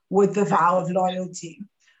this with the vow of loyalty.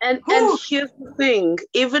 And here's the thing,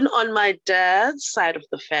 even on my dad's side of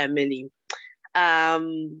the family,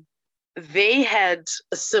 they had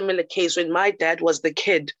a similar case. When my dad was the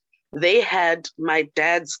kid, they had my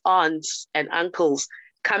dad's aunts and uncles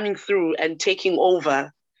coming through and taking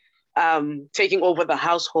over the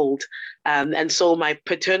household. And so my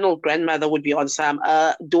paternal grandmother would be on some,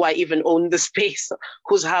 do I even own the space?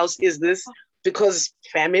 Whose house is this? Because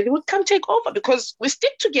family would come take over, because we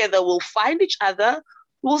stick together, we'll find each other,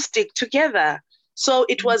 we'll stick together. So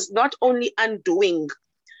it was not only undoing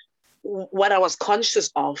what I was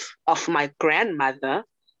conscious of my grandmother,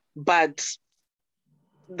 but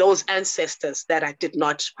those ancestors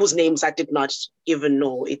whose names I did not even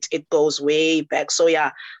know. It goes way back. So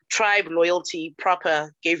yeah, tribe loyalty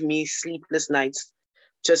proper gave me sleepless nights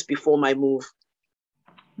just before my move.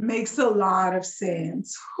 Makes a lot of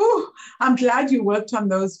sense. Whew. I'm glad you worked on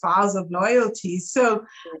those vows of loyalty. So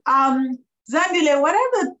Zandile, what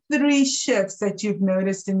are the 3 shifts that you've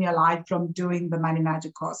noticed in your life from doing the Money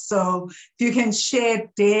Magic course? So if you can share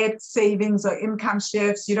debt, savings, or income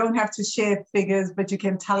shifts, you don't have to share figures, but you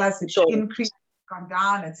can tell us it's increased, gone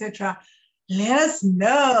down, etc. Let us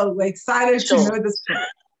know. We're excited to know this.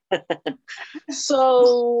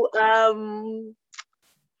 So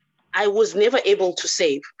I was never able to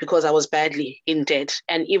save because I was badly in debt.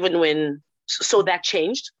 And even so that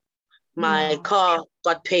changed. My car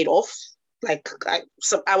got paid off.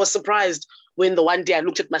 I was surprised when the one day I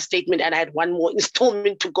looked at my statement and I had one more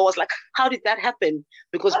installment to go. I was like, how did that happen?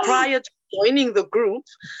 Because prior to joining the group,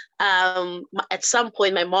 at some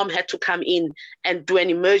point my mom had to come in and do an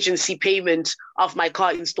emergency payment of my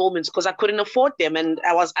car installments because I couldn't afford them and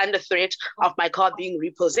I was under threat of my car being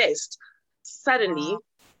repossessed. Suddenly,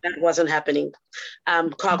 that wasn't happening.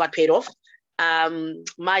 Car got paid off.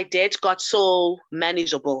 My debt got so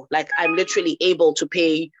manageable. Like I'm literally able to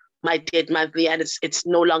pay my debt monthly and it's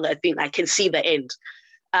no longer a thing. I can see the end.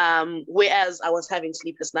 Whereas I was having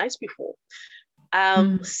sleepless nights before.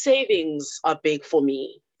 Savings are big for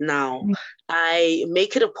me now. I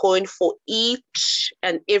make it a point for each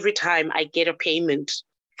and every time I get a payment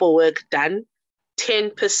for work done,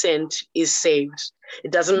 10% is saved.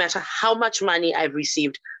 It doesn't matter how much money I've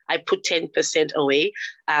received. I put 10% away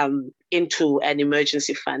into an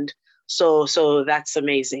emergency fund. So that's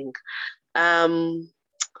amazing.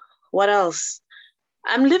 What else?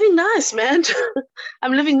 I'm living nice, man.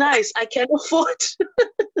 I'm living nice. I can afford.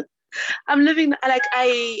 I'm living like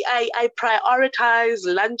I prioritize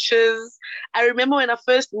lunches. I remember when I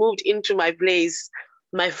first moved into my place,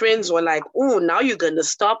 my friends were like, "Oh, now you're gonna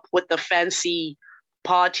stop with the fancy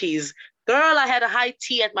parties." Girl, I had a high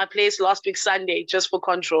tea at my place last week Sunday just for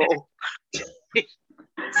control.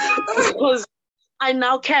 Because I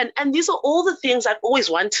now can. And these are all the things I've always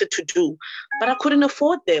wanted to do, but I couldn't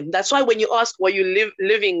afford them. That's why when you ask, were you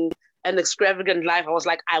living an extravagant life? I was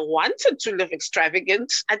like, I wanted to live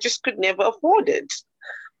extravagant. I just could never afford it.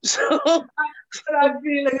 So I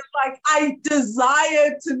feel it's like I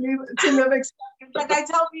desire to live extravagant. Like I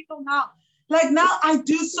tell people now, like now I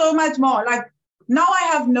do so much more. Like now I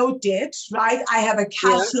have no debt, right? I have a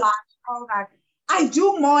cash life, all that. I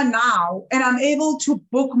do more now, and I'm able to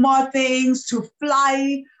book more things, to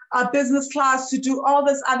fly business class, to do all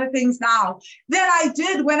these other things now than I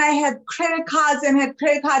did when I had credit cards and had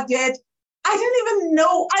credit card debt. I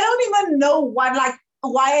don't even know why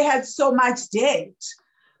I had so much debt.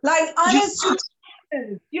 Like, honestly,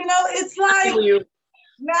 it's like,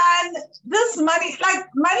 man, this money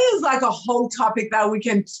is like a whole topic that we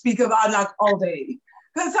can speak about like all day.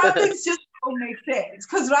 Because some things just don't make sense.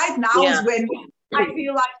 Because right now is when I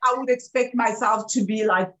feel like I would expect myself to be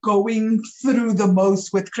like going through the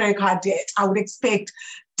most with credit card debt. I would expect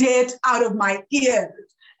debt out of my ears.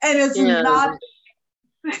 And it's not,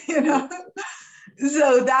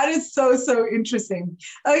 So that is so, so interesting.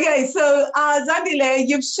 Okay, so Zandile,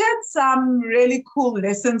 you've shared some really cool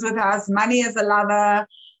lessons with us. Money as a lover,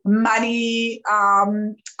 money,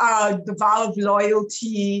 the vow of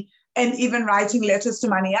loyalty, and even writing letters to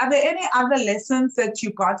money. Are there any other lessons that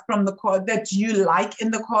you got from the course that you like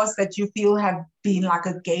in the course that you feel have been like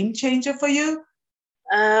a game changer for you?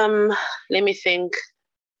 Let me think.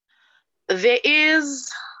 There is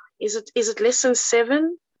it lesson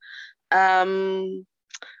 7? The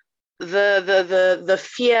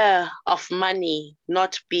fear of money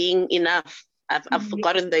not being enough. I've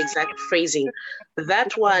forgotten the exact phrasing.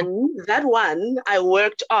 That one I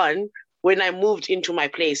worked on when I moved into my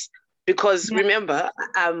place, because remember,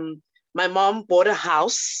 my mom bought a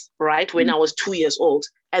house right when I was 2 years old,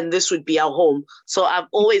 and this would be our home. So I've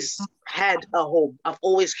always had a home. I've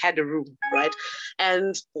always had a room, right?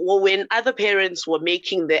 And when other parents were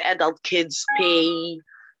making their adult kids pay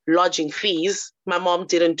lodging fees, my mom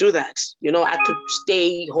didn't do that. I could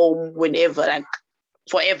stay home whenever, like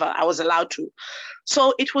forever. I was allowed to.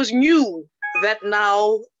 So it was new that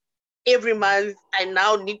now every month I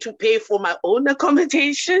now need to pay for my own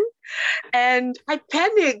accommodation. And I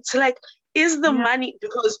panicked, like, is the money,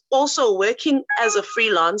 because also working as a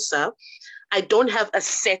freelancer, I don't have a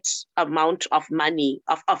set amount of money,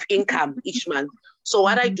 of income each month. So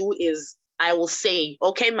what I do is I will say,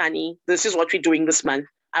 okay, money, this is what we're doing this month.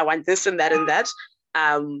 I want this and that and that.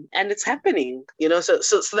 And it's happening, so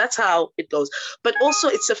that's how it goes. But also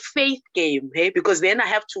it's a faith game, hey, because then I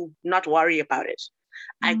have to not worry about it.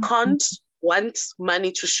 I can't want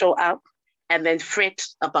money to show up and then fret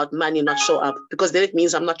about money not show up, because then it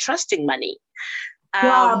means I'm not trusting money. But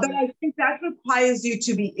I think that requires you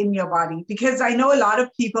to be in your body, because I know a lot of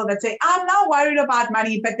people that say, I'm not worried about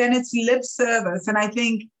money, but then it's lip service. And I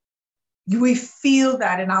think we feel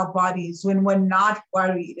that in our bodies when we're not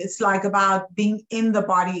worried. It's like about being in the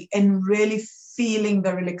body and really feeling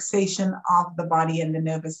the relaxation of the body and the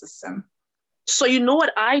nervous system. So you know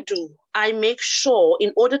what I do? I make sure,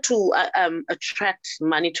 in order to attract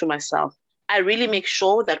money to myself, I really make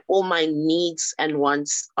sure that all my needs and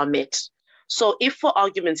wants are met. So if, for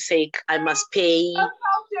argument's sake, I must pay...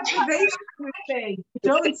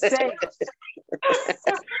 Don't say.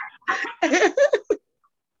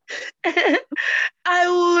 I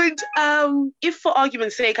would, if for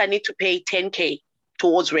argument's sake, I need to pay 10K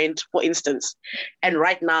towards rent, for instance, and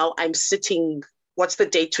right now I'm sitting, what's the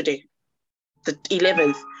date today? The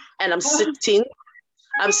 11th, and I'm sitting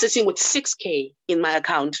with 6K in my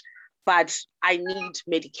account, but I need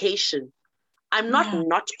medication. I'm not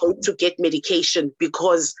going to get medication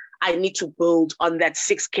because I need to build on that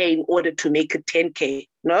 6K in order to make it 10K.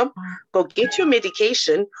 No, go get your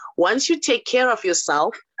medication. Once you take care of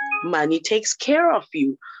yourself, money takes care of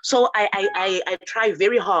you. So I try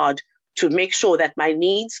very hard to make sure that my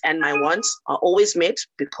needs and my wants are always met,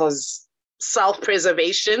 because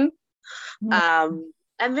self-preservation,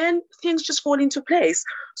 and then things just fall into place.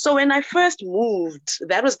 So when I first moved,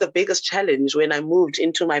 that was the biggest challenge when I moved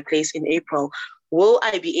into my place in April. Will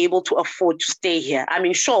I be able to afford to stay here? I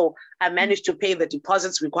mean, sure, I managed to pay the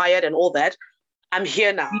deposits required and all that. I'm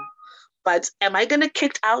here now. But am I going to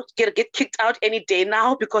get kicked out any day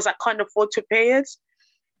now because I can't afford to pay it?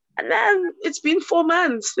 And then it's been 4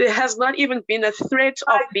 months. There has not even been a threat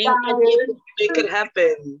of being able to make it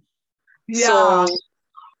happen. Yeah. So,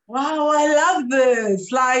 wow, I love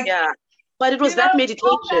this. But it was that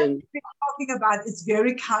meditation. Talking about it's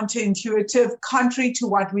very counterintuitive, contrary to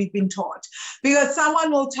what we've been taught. Because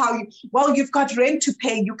someone will tell you, well, you've got rent to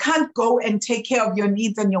pay. You can't go and take care of your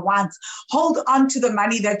needs and your wants. Hold on to the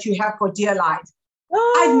money that you have for dear life.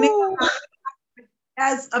 I've never,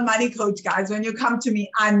 as a money coach, guys, when you come to me,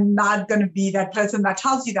 I'm not going to be that person that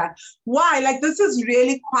tells you that. Why? Like, this is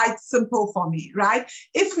really quite simple for me, right?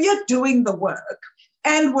 If we're doing the work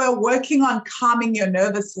and we're working on calming your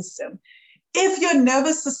nervous system, if your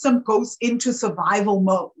nervous system goes into survival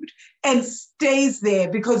mode and stays there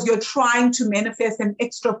because you're trying to manifest an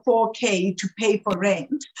extra 4K to pay for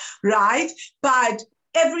rent, right? But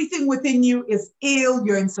everything within you is ill,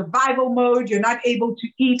 you're in survival mode, you're not able to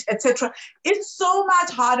eat, etc. It's so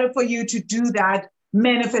much harder for you to do that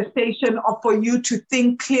manifestation or for you to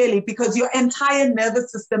think clearly because your entire nervous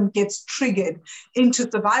system gets triggered into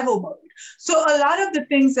survival mode. So a lot of the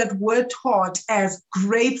things that we're taught as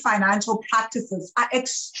great financial practices are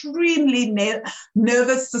extremely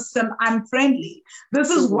nervous system unfriendly. This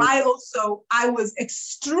is why also I was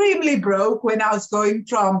extremely broke when I was going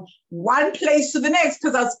from one place to the next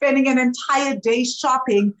because I was spending an entire day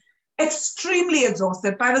shopping, extremely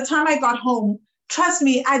exhausted. By the time I got home, trust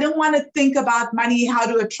me, I don't want to think about money, how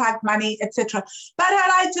to attract money, etc. But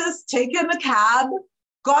had I just taken a cab,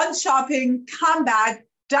 gone shopping, come back,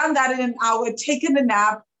 done that in an hour, taken a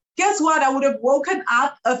nap, guess what? I would have woken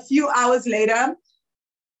up a few hours later,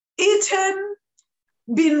 eaten,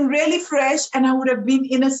 been really fresh, and I would have been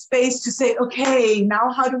in a space to say, okay,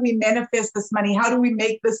 now how do we manifest this money? How do we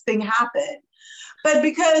make this thing happen? But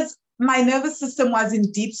because my nervous system was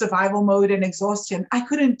in deep survival mode and exhaustion, I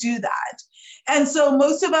couldn't do that. And so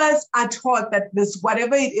most of us are taught that this,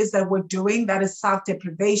 whatever it is that we're doing, that is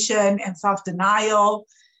self-deprivation and self-denial,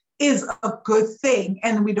 is a good thing.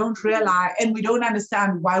 And we don't realize, and we don't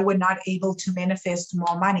understand why we're not able to manifest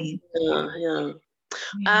more money. Yeah.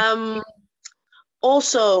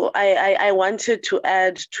 Also, I wanted to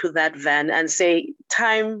add to that, Van, and say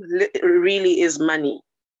time really is money.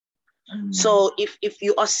 So if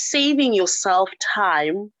you are saving yourself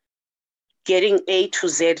time getting A to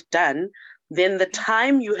Z done, then the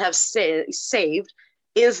time you have saved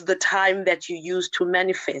is the time that you use to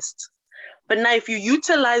manifest. But now if you're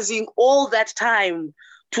utilizing all that time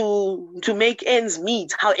to make ends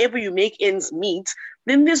meet, however you make ends meet,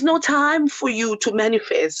 then there's no time for you to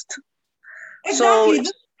manifest. Exactly. So, this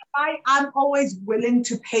is why I'm always willing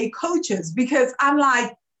to pay coaches, because I'm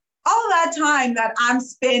like, all that time that I'm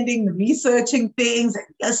spending researching things and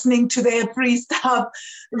listening to their free stuff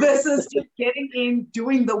versus just getting in,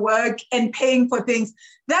 doing the work and paying for things,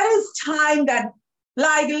 that is time that,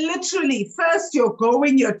 like, literally, first you're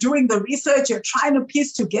going, you're doing the research, you're trying to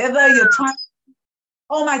piece together, you're trying,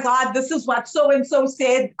 oh my God, this is what so-and-so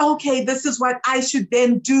said. Okay, this is what I should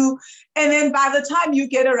then do. And then by the time you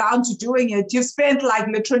get around to doing it, you spent like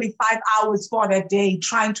literally 5 hours for that day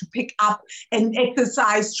trying to pick up an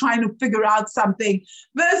exercise, trying to figure out something.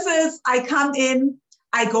 Versus I come in,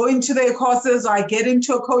 I go into their courses, or I get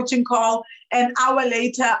into a coaching call, an hour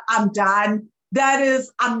later, I'm done. That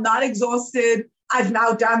is, I'm not exhausted. I've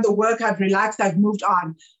now done the work, I've relaxed, I've moved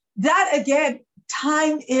on. That again,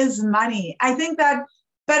 time is money. I think that,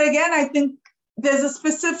 but again, I think there's a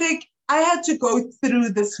specific, I had to go through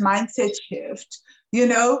this mindset shift, you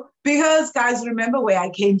know, because guys, remember where I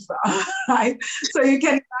came from, right? So you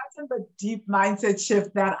can imagine the deep mindset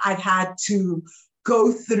shift that I had to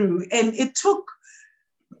go through. And it took,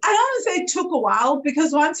 I don't want to say it took a while,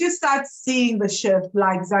 because once you start seeing the shift,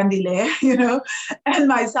 like Zandile, you know, and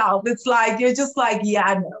myself, it's like, you're just like,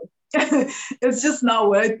 yeah, no. It's just not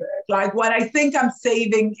worth it. Like what I think I'm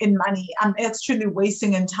saving in money, I'm actually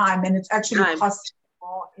wasting in time, and it's actually costing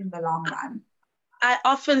more in the long run. I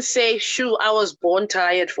often say, shoo, I was born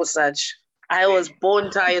tired for such. I was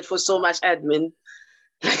born tired for so much admin.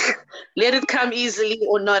 Let it come easily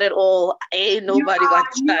or not at all. Ain't nobody got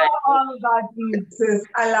time. You are all about me, sis.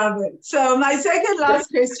 I love it. So my second last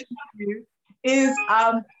question for you is,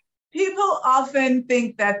 people often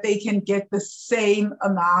think that they can get the same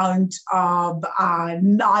amount of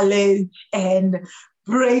knowledge and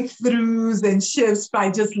breakthroughs and shifts by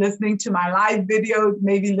just listening to my live videos,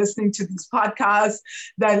 maybe listening to these podcasts,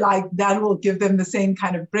 that will give them the same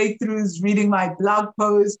kind of breakthroughs, reading my blog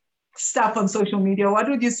posts, stuff on social media. What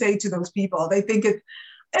would you say to those people? They think it's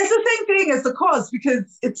the same thing as the course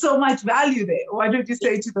because it's so much value there. What would you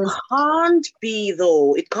say to those? It can't be,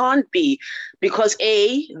 though. It can't be, because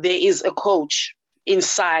there is a coach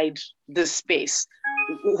inside the space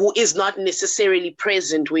who is not necessarily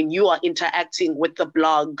present when you are interacting with the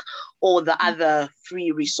blog or the other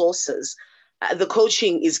free resources. The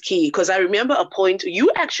coaching is key, because I remember a point you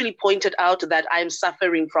actually pointed out that I'm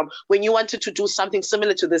suffering from when you wanted to do something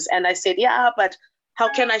similar to this. And I said, yeah, but how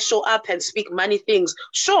can I show up and speak money things?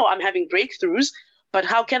 Sure, I'm having breakthroughs, but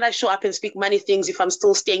how can I show up and speak money things if I'm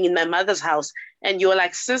still staying in my mother's house? And you're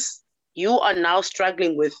like, sis, you are now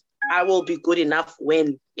struggling with, I will be good enough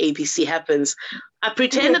when ABC happens. I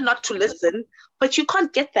pretended not to listen, but you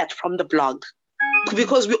can't get that from the blog,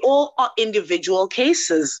 because we all are individual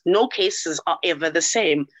cases. No cases are ever the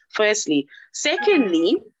same, firstly.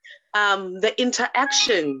 Secondly, the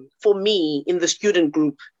interaction for me in the student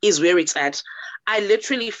group is where it's at. I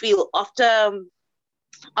literally feel after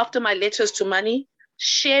my letters to money,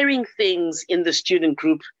 sharing things in the student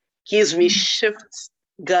group gives me shifts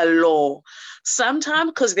galore.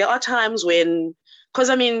 Sometimes, because there are times when,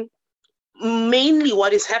 mainly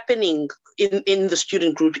what is happening in the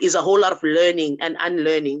student group is a whole lot of learning and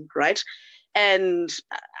unlearning, right? And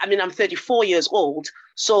I'm 34 years old,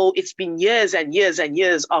 so it's been years and years and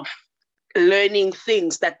years of learning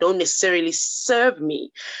things that don't necessarily serve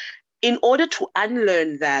me. In order to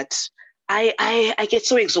unlearn that, I get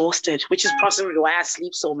so exhausted, which is possibly why I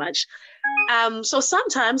sleep so much. So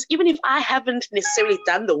sometimes, even if I haven't necessarily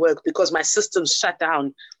done the work because my system's shut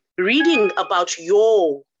down, reading about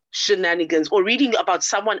your shenanigans or reading about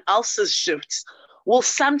someone else's shifts will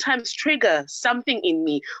sometimes trigger something in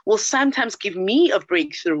me, will sometimes give me a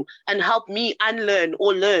breakthrough and help me unlearn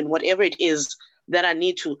or learn whatever it is that I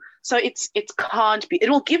need to. So it can't be,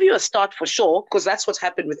 it will give you a start for sure, because that's what's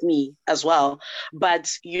happened with me as well.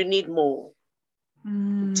 But you need more.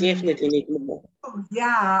 Definitely need more.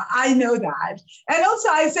 Yeah, I know that. And also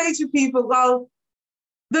I say to people, well,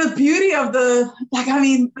 the beauty of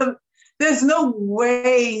there's no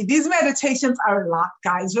way. These meditations are a lot,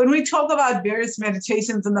 guys. When we talk about various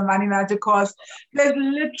meditations in the Money Magic course, there's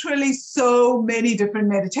literally so many different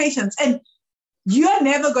meditations. And you're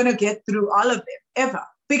never going to get through all of them, ever.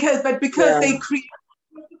 Because they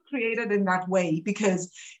created in that way,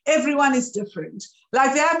 because everyone is different.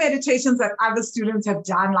 Like, there are meditations that other students have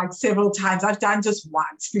done like several times. I've done just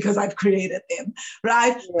once because I've created them,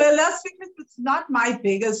 right? Yeah. But that's because it's not my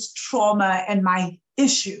biggest trauma and my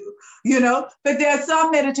issue, but there are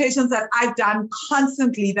some meditations that I've done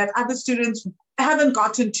constantly that other students haven't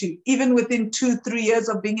gotten to, even within 2-3 years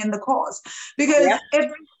of being in the course, because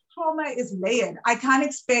every trauma is layered. I can't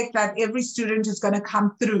expect that every student is going to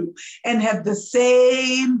come through and have the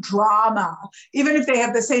same drama. Even if they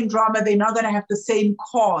have the same drama, they're not going to have the same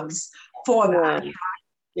cause for that.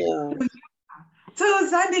 Yeah. So,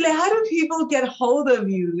 Zandile, how do people get hold of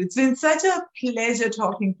you? It's been such a pleasure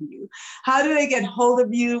talking to you. How do they get hold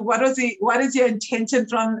of you? What is your intention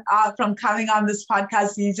from coming on this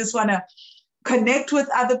podcast? Do you just want to connect with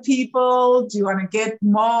other people? Do you want to get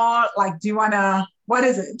more? What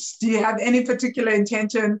is it? Do you have any particular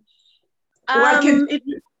intention? How do they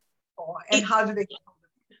get hold of you?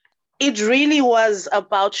 It really was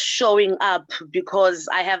about showing up, because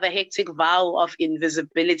I have a hectic vow of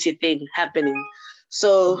invisibility thing happening.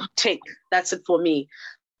 So that's it for me.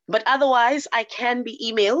 But otherwise, I can be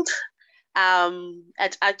emailed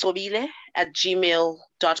at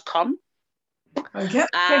atobile@gmail.com. Okay.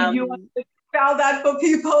 Can you want to spell that for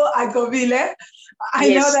people? Atobile. I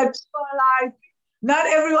know that not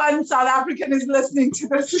everyone in South African is listening to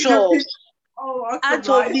this. Sure.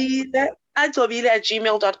 Atobile.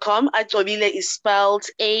 Atobile@gmail.com. Atobile is spelled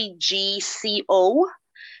AGCOBILE.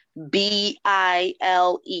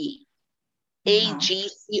 AGCOBILE.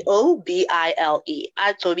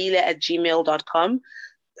 Atobile@gmail.com.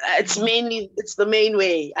 It's the main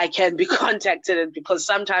way I can be contacted, because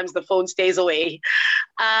sometimes the phone stays away.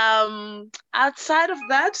 Outside of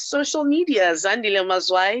that, social media, Zandile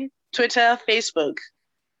Mazwai, Twitter, Facebook.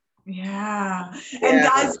 Yeah. And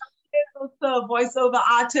guys, also a voiceover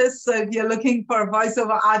artist. So if you're looking for a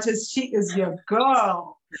voiceover artist, she is your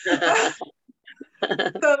girl.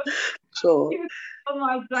 Sure. Thank you so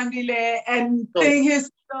much, Zandile. And thank you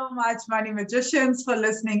so much, Money Magicians, for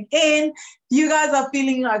listening in. You guys are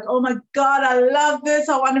feeling like, oh my God, I love this.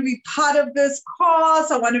 I want to be part of this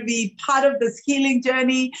course. I want to be part of this healing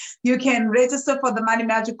journey. You can register for the Money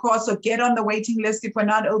Magic course, or get on the waiting list if we're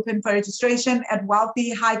not open for registration at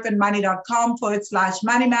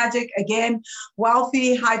wealthy-money.com/Money Magic. Again,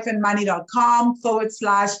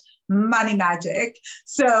 wealthy-money.com/Money Magic.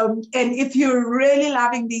 So, and if you're really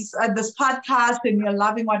loving this podcast and you're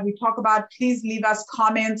loving what we talk about, please leave us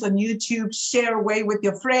comments on YouTube, share away with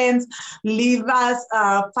your friends, leave us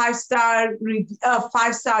a 5-star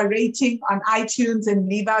rating on iTunes, and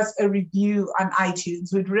leave us a review on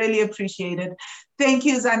iTunes. We'd really appreciate it. Thank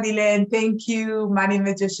you, Zandile, and thank you, Money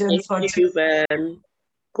Magicians. Thank you, Ben.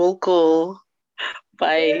 Cool.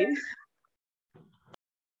 Bye.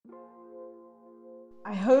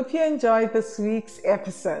 I hope you enjoyed this week's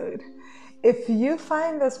episode. If you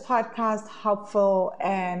find this podcast helpful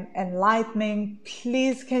and enlightening,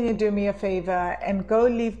 please can you do me a favor and go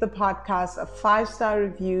leave the podcast a 5-star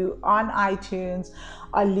review on iTunes,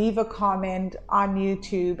 or leave a comment on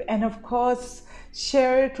YouTube, and of course,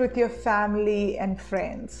 share it with your family and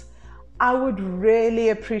friends. I would really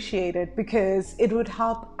appreciate it because it would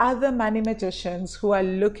help other money magicians who are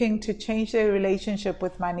looking to change their relationship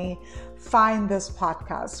with money find this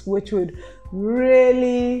podcast, which would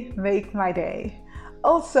really make my day.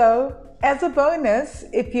 Also, as a bonus,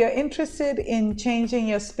 if you're interested in changing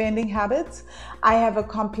your spending habits, I have a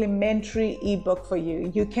complimentary ebook for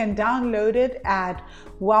you. You can download it at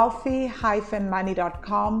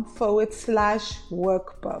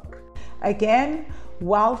wealthy-money.com/workbook. Again,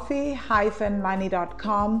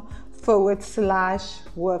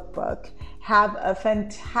 wealthy-money.com/workbook. Have a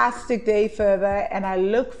fantastic day further, and I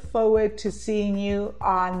look forward to seeing you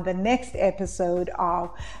on the next episode of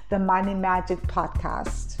the Money Magic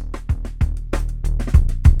Podcast.